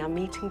Harry. I'm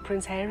meeting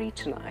Prince Harry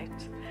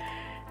tonight."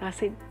 And I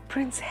said,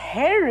 "Prince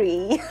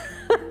Harry?"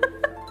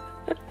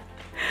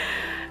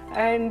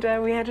 And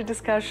we had a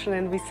discussion,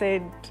 and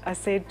I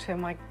said to her,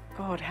 "My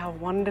God, how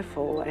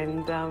wonderful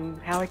and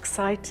how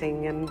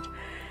exciting, and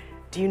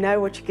do you know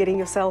what you're getting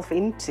yourself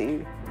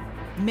into?"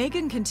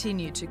 Meghan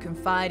continued to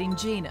confide in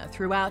Gina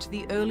throughout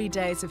the early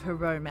days of her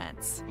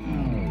romance.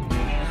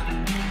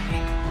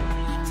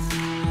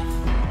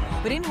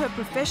 But in her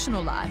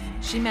professional life,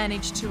 she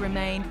managed to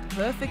remain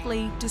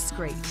perfectly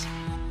discreet.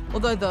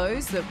 Although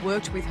those that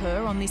worked with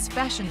her on this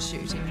fashion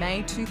shoot in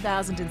May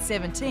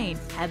 2017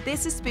 had their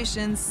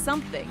suspicions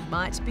something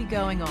might be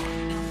going on.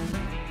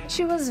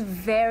 She was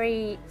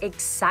very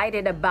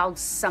excited about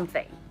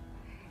something.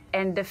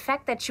 And the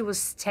fact that she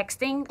was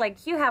texting,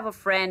 like you have a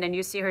friend and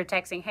you see her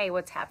texting, "Hey,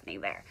 what's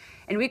happening there?"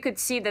 And we could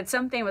see that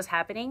something was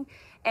happening.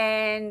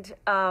 And,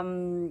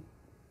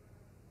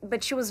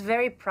 but she was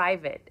very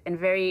private and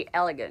very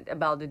elegant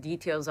about the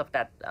details of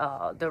that,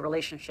 the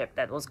relationship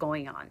that was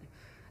going on.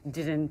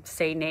 Didn't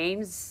say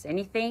names,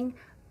 anything,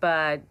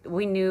 but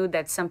we knew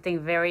that something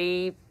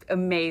very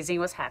amazing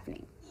was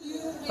happening.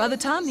 By the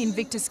time the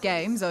Invictus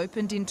Games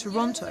opened in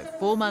Toronto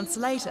 4 months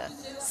later,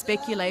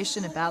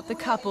 speculation about the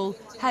couple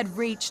had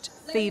reached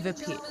fever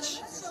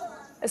pitch.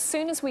 As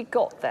soon as we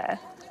got there,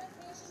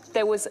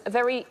 there was a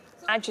very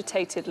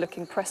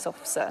agitated-looking press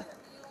officer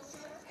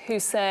who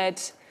said,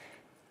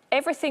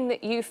 "Everything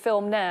that you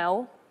film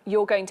now,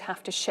 you're going to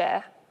have to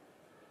share."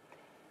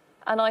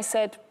 And I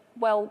said,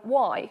 "Well,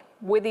 why?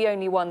 We're the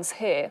only ones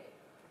here."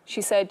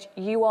 She said,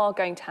 "You are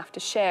going to have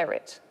to share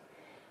it."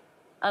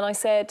 And I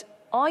said,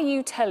 "Are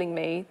you telling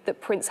me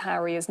that Prince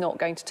Harry is not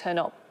going to turn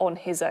up on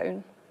his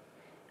own?"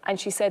 And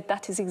she said,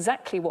 "That is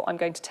exactly what I'm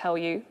going to tell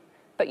you,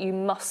 but you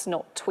must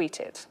not tweet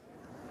it."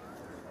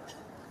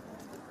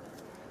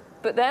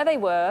 But there they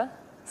were,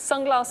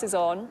 sunglasses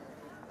on,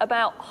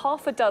 about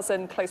half a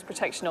dozen close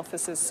protection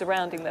officers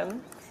surrounding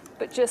them,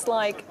 but just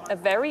like a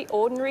very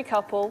ordinary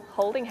couple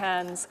holding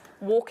hands,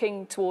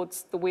 walking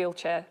towards the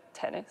wheelchair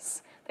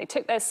tennis. They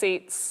took their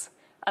seats,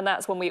 and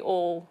that's when we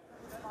all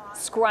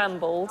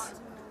scrambled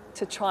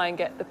to try and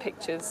get the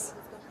pictures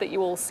that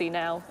you all see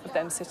now of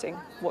them sitting,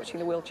 watching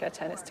the wheelchair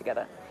tennis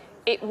together.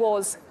 It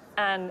was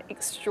an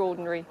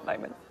extraordinary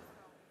moment.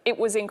 It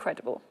was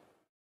incredible.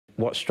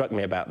 What struck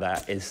me about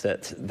that is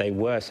that they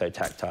were so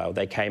tactile.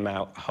 They came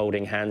out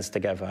holding hands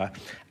together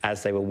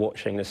as they were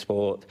watching the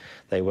sport.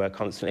 They were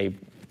constantly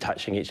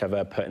touching each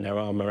other, putting their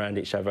arm around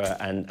each other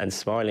and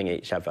smiling at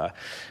each other.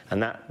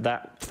 And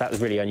that was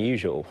really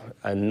unusual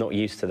and not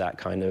used to that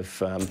kind of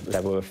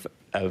level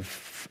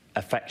of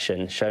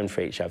affection shown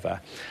for each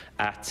other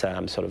at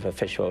sort of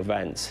official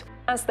events.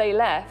 As they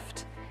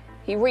left,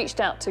 he reached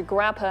out to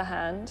grab her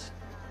hand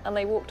and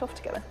they walked off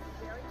together.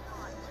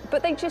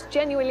 But they just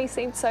genuinely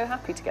seemed so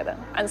happy together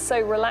and so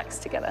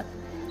relaxed together.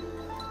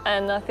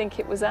 And I think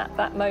it was at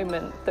that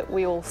moment that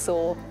we all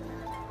saw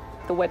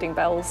the wedding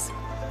bells.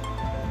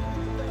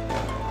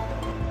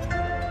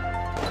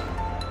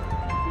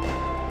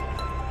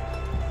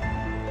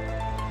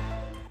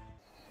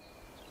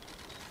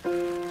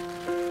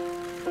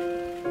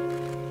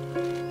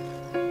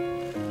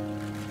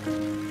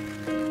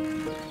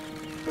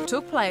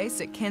 Took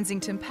place at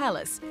Kensington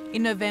Palace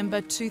in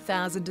November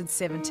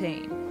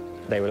 2017.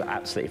 They were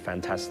absolutely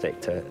fantastic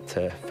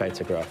to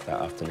photograph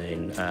that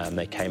afternoon.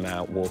 They came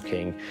out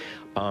walking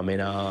arm in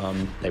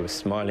arm, they were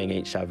smiling at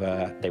each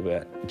other, they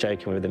were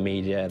joking with the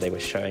media, they were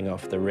showing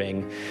off the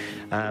ring.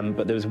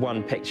 But there was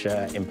one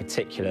picture in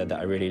particular that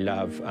I really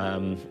love.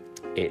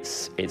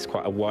 It's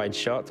quite a wide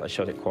shot. I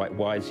shot it quite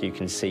wide so you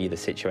can see the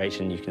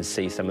situation, you can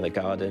see some of the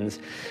gardens,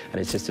 and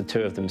it's just the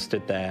two of them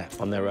stood there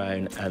on their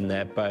own, and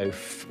they're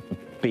both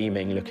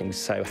beaming, looking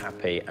so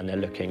happy, and they're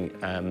looking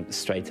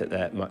straight at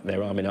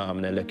they're arm in arm,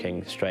 and they're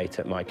looking straight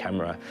at my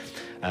camera.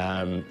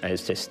 And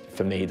it's just,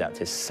 for me, that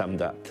just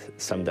summed up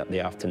the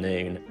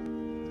afternoon.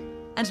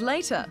 And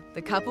later,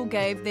 the couple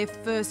gave their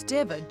first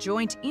ever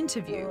joint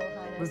interview,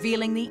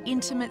 revealing the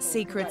intimate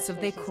secrets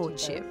of their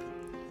courtship.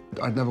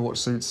 I'd never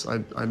watched Suits.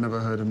 I'd never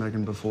heard of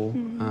Meghan before,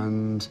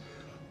 and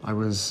I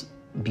was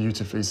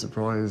beautifully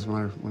surprised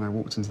when I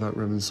walked into that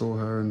room and saw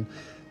her, and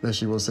there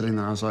she was sitting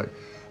there. I was like,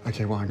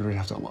 okay, well, I'm gonna really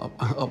have to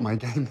up my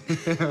game.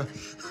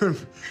 I'm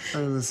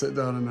gonna sit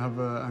down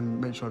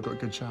and make sure I've got a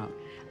good chat.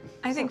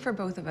 I think for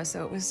both of us,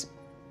 though,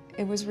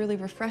 it was really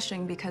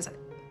refreshing because,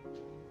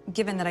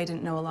 given that I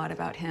didn't know a lot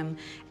about him,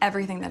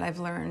 everything that I've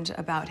learned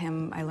about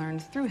him, I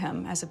learned through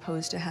him, as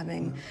opposed to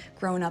having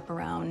grown up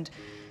around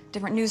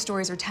different news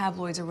stories or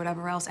tabloids or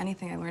whatever else.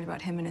 Anything I learned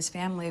about him and his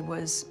family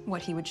was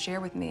what he would share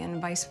with me,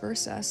 and vice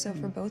versa. So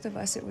for both of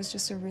us, it was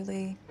just a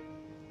really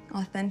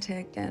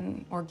authentic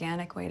and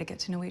organic way to get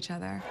to know each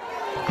other.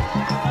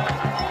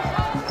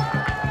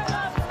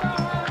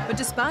 But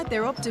despite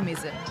their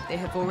optimism, there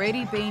have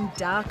already been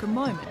darker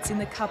moments in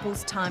the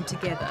couple's time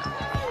together.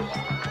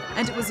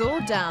 And it was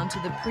all down to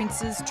the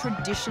prince's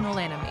traditional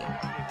enemy,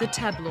 the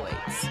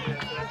tabloids.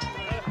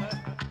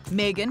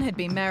 Meghan had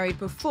been married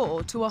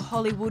before to a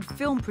Hollywood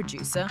film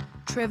producer,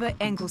 Trevor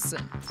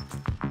Engelson.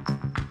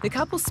 The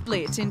couple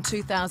split in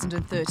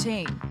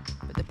 2013,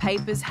 but the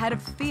papers had a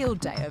field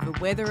day over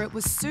whether it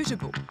was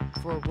suitable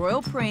for a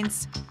royal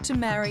prince to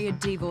marry a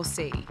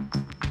divorcee.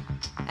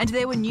 And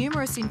there were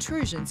numerous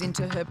intrusions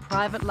into her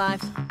private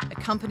life,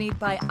 accompanied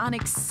by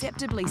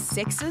unacceptably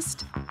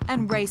sexist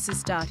and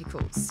racist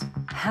articles.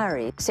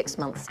 Harry, 6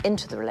 months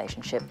into the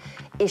relationship,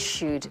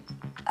 issued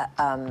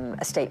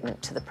a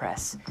statement to the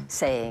press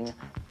saying,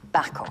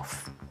 back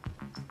off.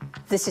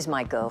 This is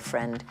my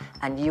girlfriend,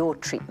 and your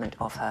treatment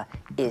of her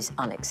is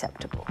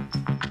unacceptable.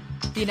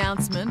 The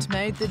announcement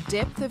made the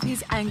depth of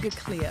his anger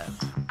clear.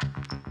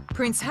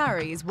 Prince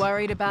Harry is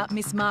worried about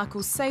Miss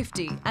Markle's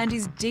safety and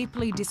is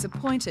deeply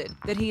disappointed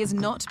that he has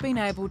not been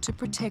able to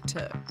protect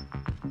her.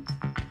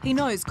 He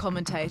knows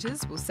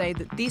commentators will say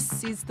that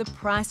this is the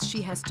price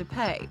she has to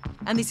pay,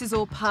 and this is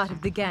all part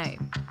of the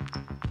game.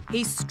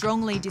 He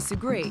strongly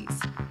disagrees.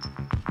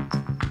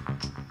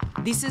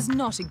 This is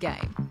not a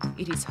game.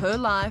 It is her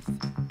life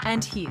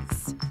and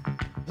his.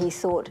 He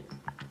thought,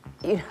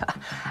 you know,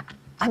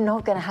 I'm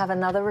not going to have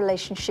another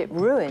relationship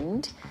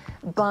ruined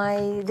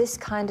by this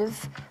kind of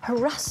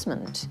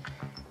harassment.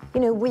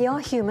 You know, we are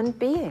human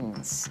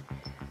beings.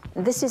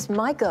 This is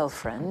my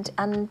girlfriend,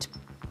 and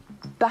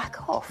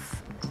back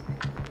off.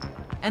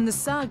 And the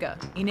saga,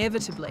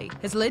 inevitably,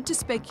 has led to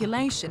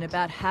speculation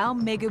about how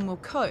Meghan will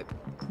cope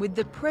with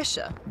the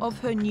pressure of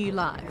her new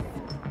life.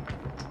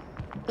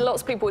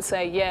 Lots of people would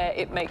say, yeah,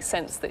 it makes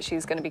sense that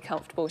she's going to be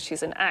comfortable.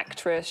 She's an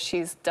actress.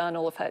 She's done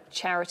all of her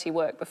charity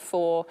work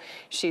before.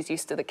 She's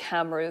used to the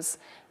cameras.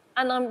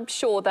 And I'm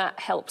sure that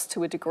helps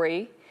to a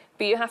degree.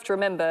 But you have to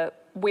remember,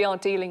 we are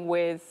dealing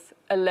with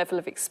a level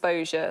of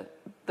exposure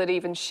that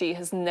even she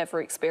has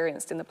never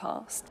experienced in the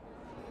past.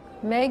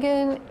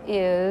 Meghan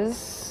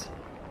is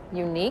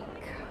unique.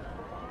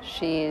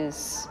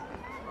 She's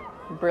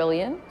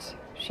brilliant.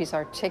 She's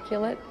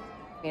articulate.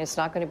 I mean, it's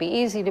not going to be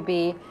easy to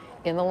be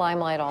in the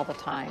limelight all the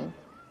time.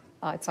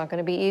 It's not going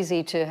to be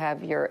easy to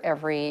have your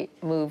every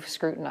move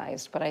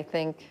scrutinized, but I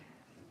think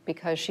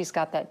because she's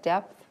got that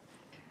depth,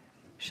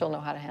 she'll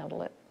know how to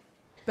handle it.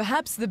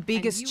 Perhaps the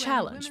biggest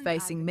challenge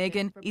facing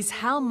Meghan is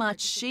how much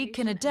she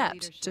can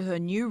adapt to her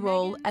new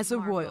role as a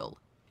royal.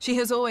 She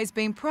has always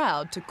been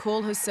proud to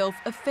call herself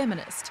a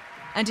feminist,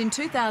 and in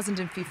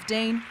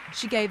 2015,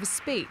 she gave a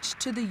speech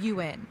to the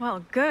UN.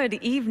 Well, good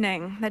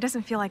evening. That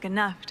doesn't feel like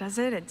enough, does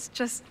it? It's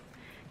just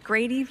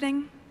great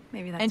evening.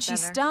 Maybe that's And she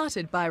better.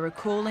 started by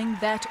recalling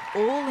that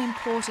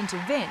all-important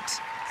event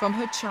from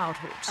her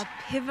childhood. A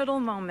pivotal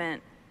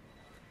moment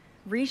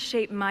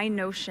reshaped my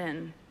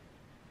notion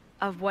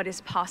of what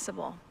is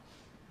possible.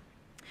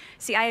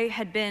 See, I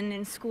had been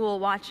in school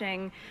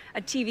watching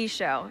a TV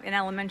show in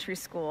elementary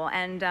school,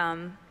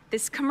 and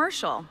this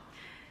commercial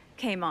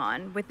came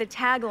on with the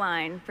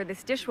tagline for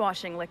this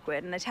dishwashing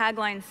liquid, and the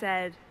tagline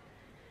said,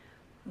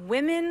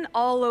 "Women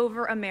all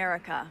over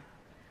America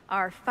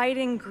are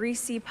fighting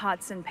greasy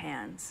pots and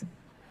pans."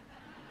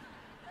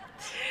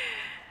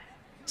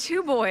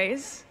 2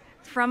 boys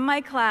from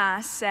my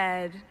class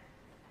said,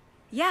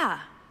 "Yeah,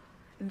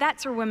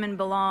 that's where women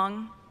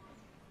belong,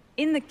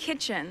 in the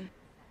kitchen."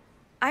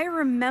 I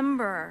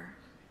remember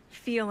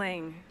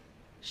feeling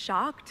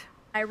shocked.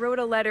 I wrote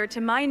a letter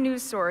to my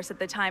news source at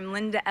the time,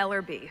 Linda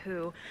Ellerby,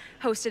 who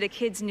hosted a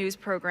kids' news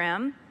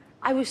program.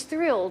 I was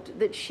thrilled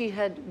that she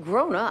had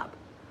grown up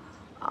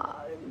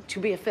to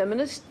be a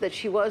feminist, that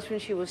she was when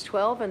she was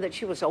 12, and that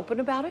she was open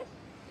about it,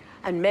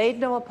 and made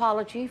no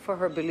apology for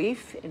her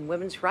belief in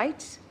women's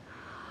rights,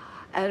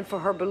 and for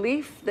her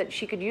belief that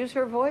she could use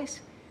her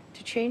voice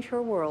to change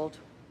her world.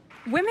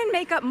 Women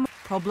make up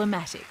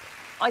problematic.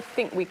 I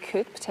think we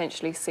could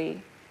potentially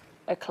see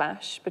a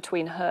clash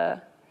between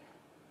her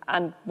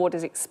and what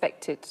is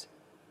expected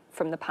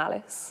from the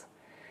palace.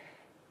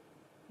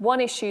 One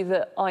issue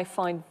that I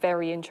find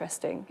very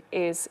interesting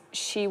is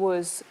she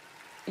was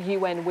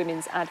UN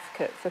Women's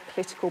Advocate for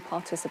political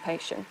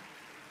participation.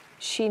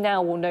 She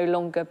now will no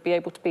longer be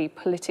able to be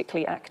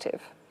politically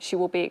active. She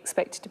will be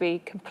expected to be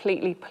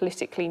completely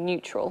politically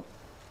neutral.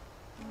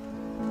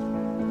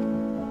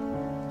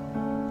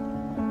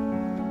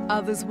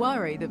 Others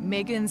worry that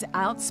Meghan's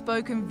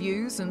outspoken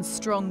views and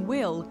strong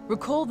will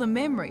recall the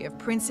memory of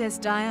Princess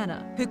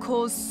Diana, who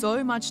caused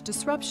so much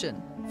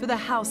disruption for the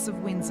House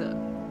of Windsor.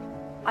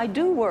 I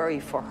do worry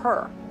for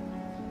her.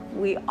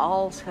 We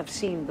all have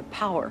seen the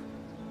power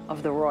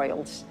of the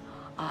royals,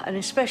 and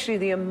especially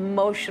the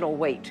emotional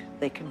weight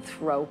they can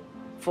throw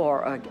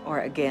for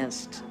or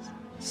against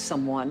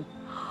someone.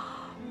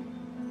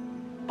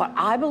 But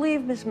I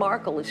believe Ms.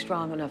 Markle is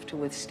strong enough to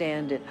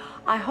withstand it.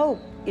 I hope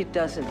it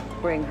doesn't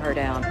bring her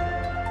down.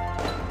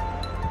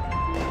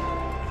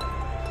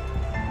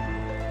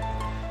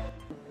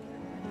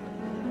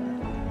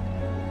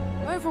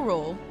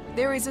 Overall,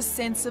 there is a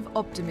sense of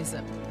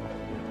optimism.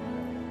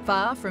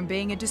 Far from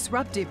being a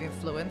disruptive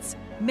influence,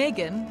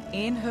 Meghan,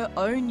 in her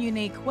own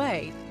unique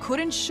way, could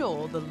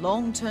ensure the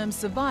long-term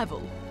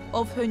survival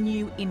of her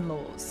new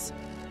in-laws.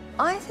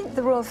 I think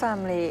the royal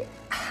family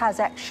has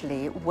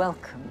actually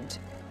welcomed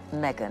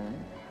Meghan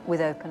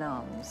with open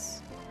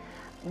arms.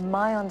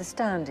 My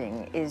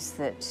understanding is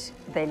that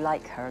they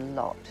like her a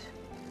lot.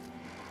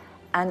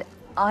 And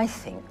I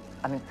think,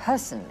 I mean,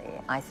 personally,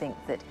 I think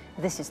that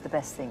this is the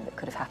best thing that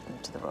could have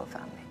happened to the royal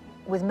family.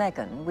 With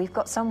Meghan, we've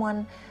got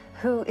someone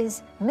who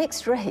is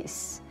mixed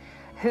race,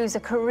 who's a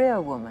career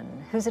woman,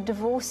 who's a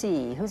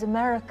divorcee, who's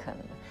American,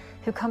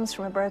 who comes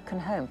from a broken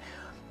home.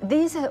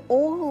 These are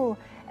all,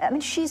 I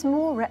mean, she's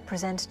more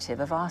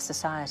representative of our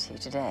society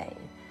today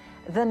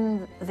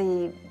than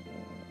the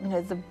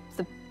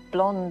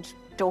blonde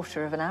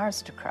daughter of an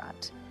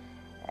aristocrat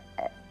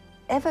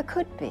ever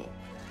could be.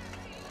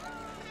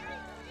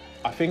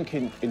 I think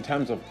in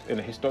terms of, in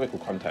a historical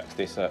context,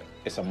 it's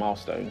a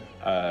milestone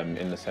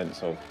in the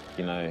sense of,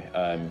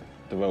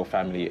 the royal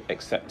family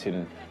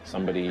accepting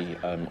somebody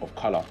of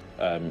colour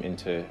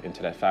into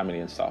their family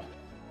and stuff.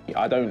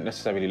 I don't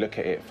necessarily look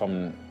at it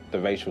from the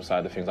racial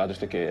side of things. I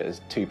just look at it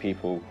as two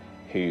people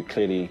who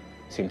clearly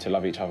seem to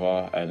love each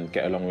other and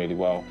get along really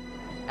well.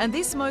 And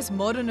this most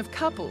modern of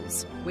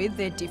couples, with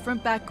their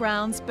different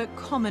backgrounds but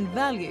common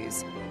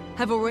values,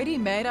 have already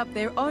made up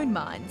their own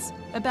minds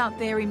about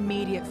their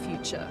immediate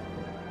future.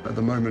 At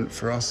the moment,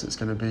 for us, it's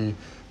going to be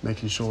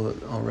making sure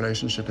that our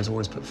relationship is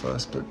always put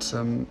first. But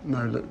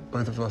no, look,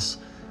 both of us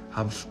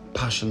have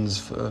passions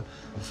for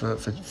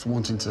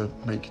wanting to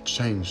make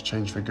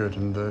change for good.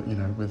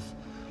 And with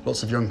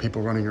lots of young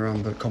people running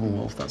around the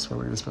Commonwealth, that's where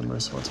we're going to spend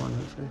most of our time,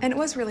 hopefully. And it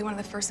was really one of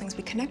the first things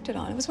we connected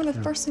on. It was one of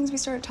the first things we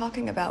started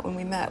talking about when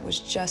we met, was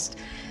just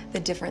the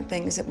different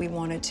things that we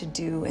wanted to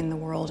do in the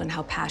world and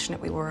how passionate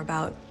we were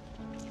about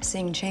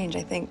seeing change.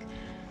 I think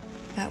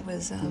that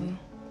was,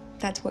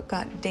 that's what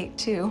got date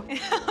 2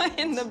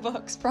 in the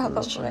books,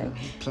 probably.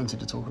 Plenty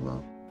to talk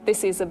about.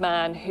 This is a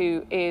man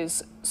who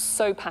is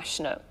so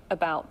passionate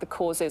about the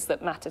causes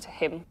that matter to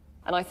him.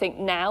 And I think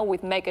now,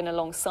 with Meghan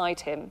alongside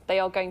him, they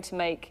are going to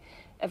make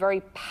a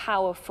very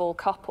powerful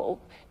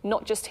couple,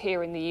 not just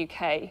here in the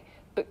UK,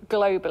 but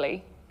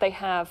globally. They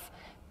have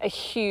a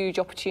huge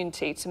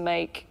opportunity to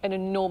make an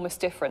enormous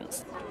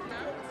difference.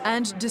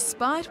 And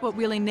despite what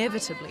will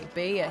inevitably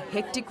be a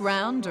hectic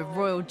round of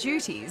royal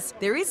duties,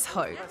 there is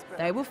hope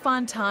they will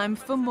find time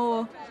for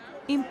more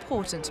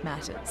important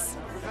matters.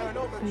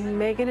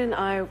 Meghan and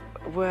I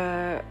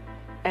were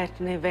at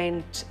an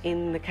event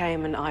in the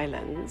Cayman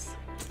Islands,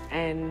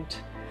 and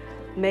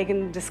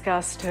Meghan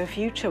discussed her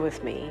future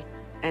with me.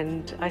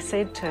 And I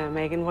said to her,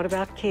 Meghan, what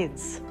about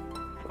kids?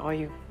 Are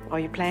you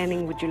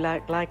planning, would you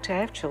like to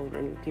have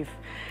children? You've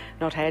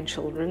not had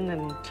children,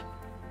 and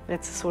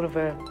that's sort of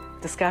a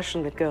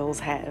discussion that girls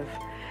have.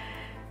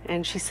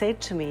 And she said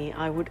to me,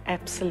 I would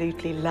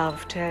absolutely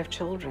love to have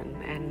children,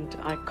 and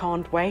I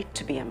can't wait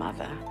to be a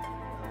mother.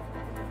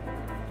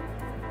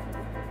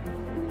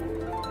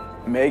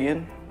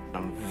 Meghan,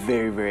 I'm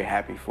very, very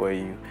happy for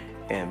you,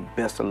 and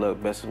best of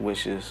luck, best of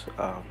wishes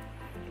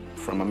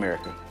from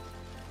America.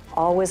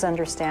 Always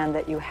understand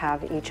that you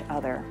have each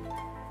other,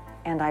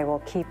 and I will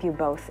keep you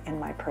both in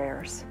my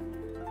prayers.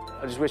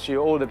 I just wish you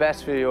all the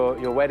best for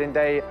your wedding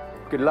day.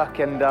 Good luck,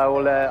 and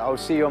I'll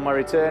see you on my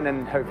return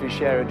and hopefully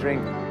share a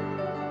drink.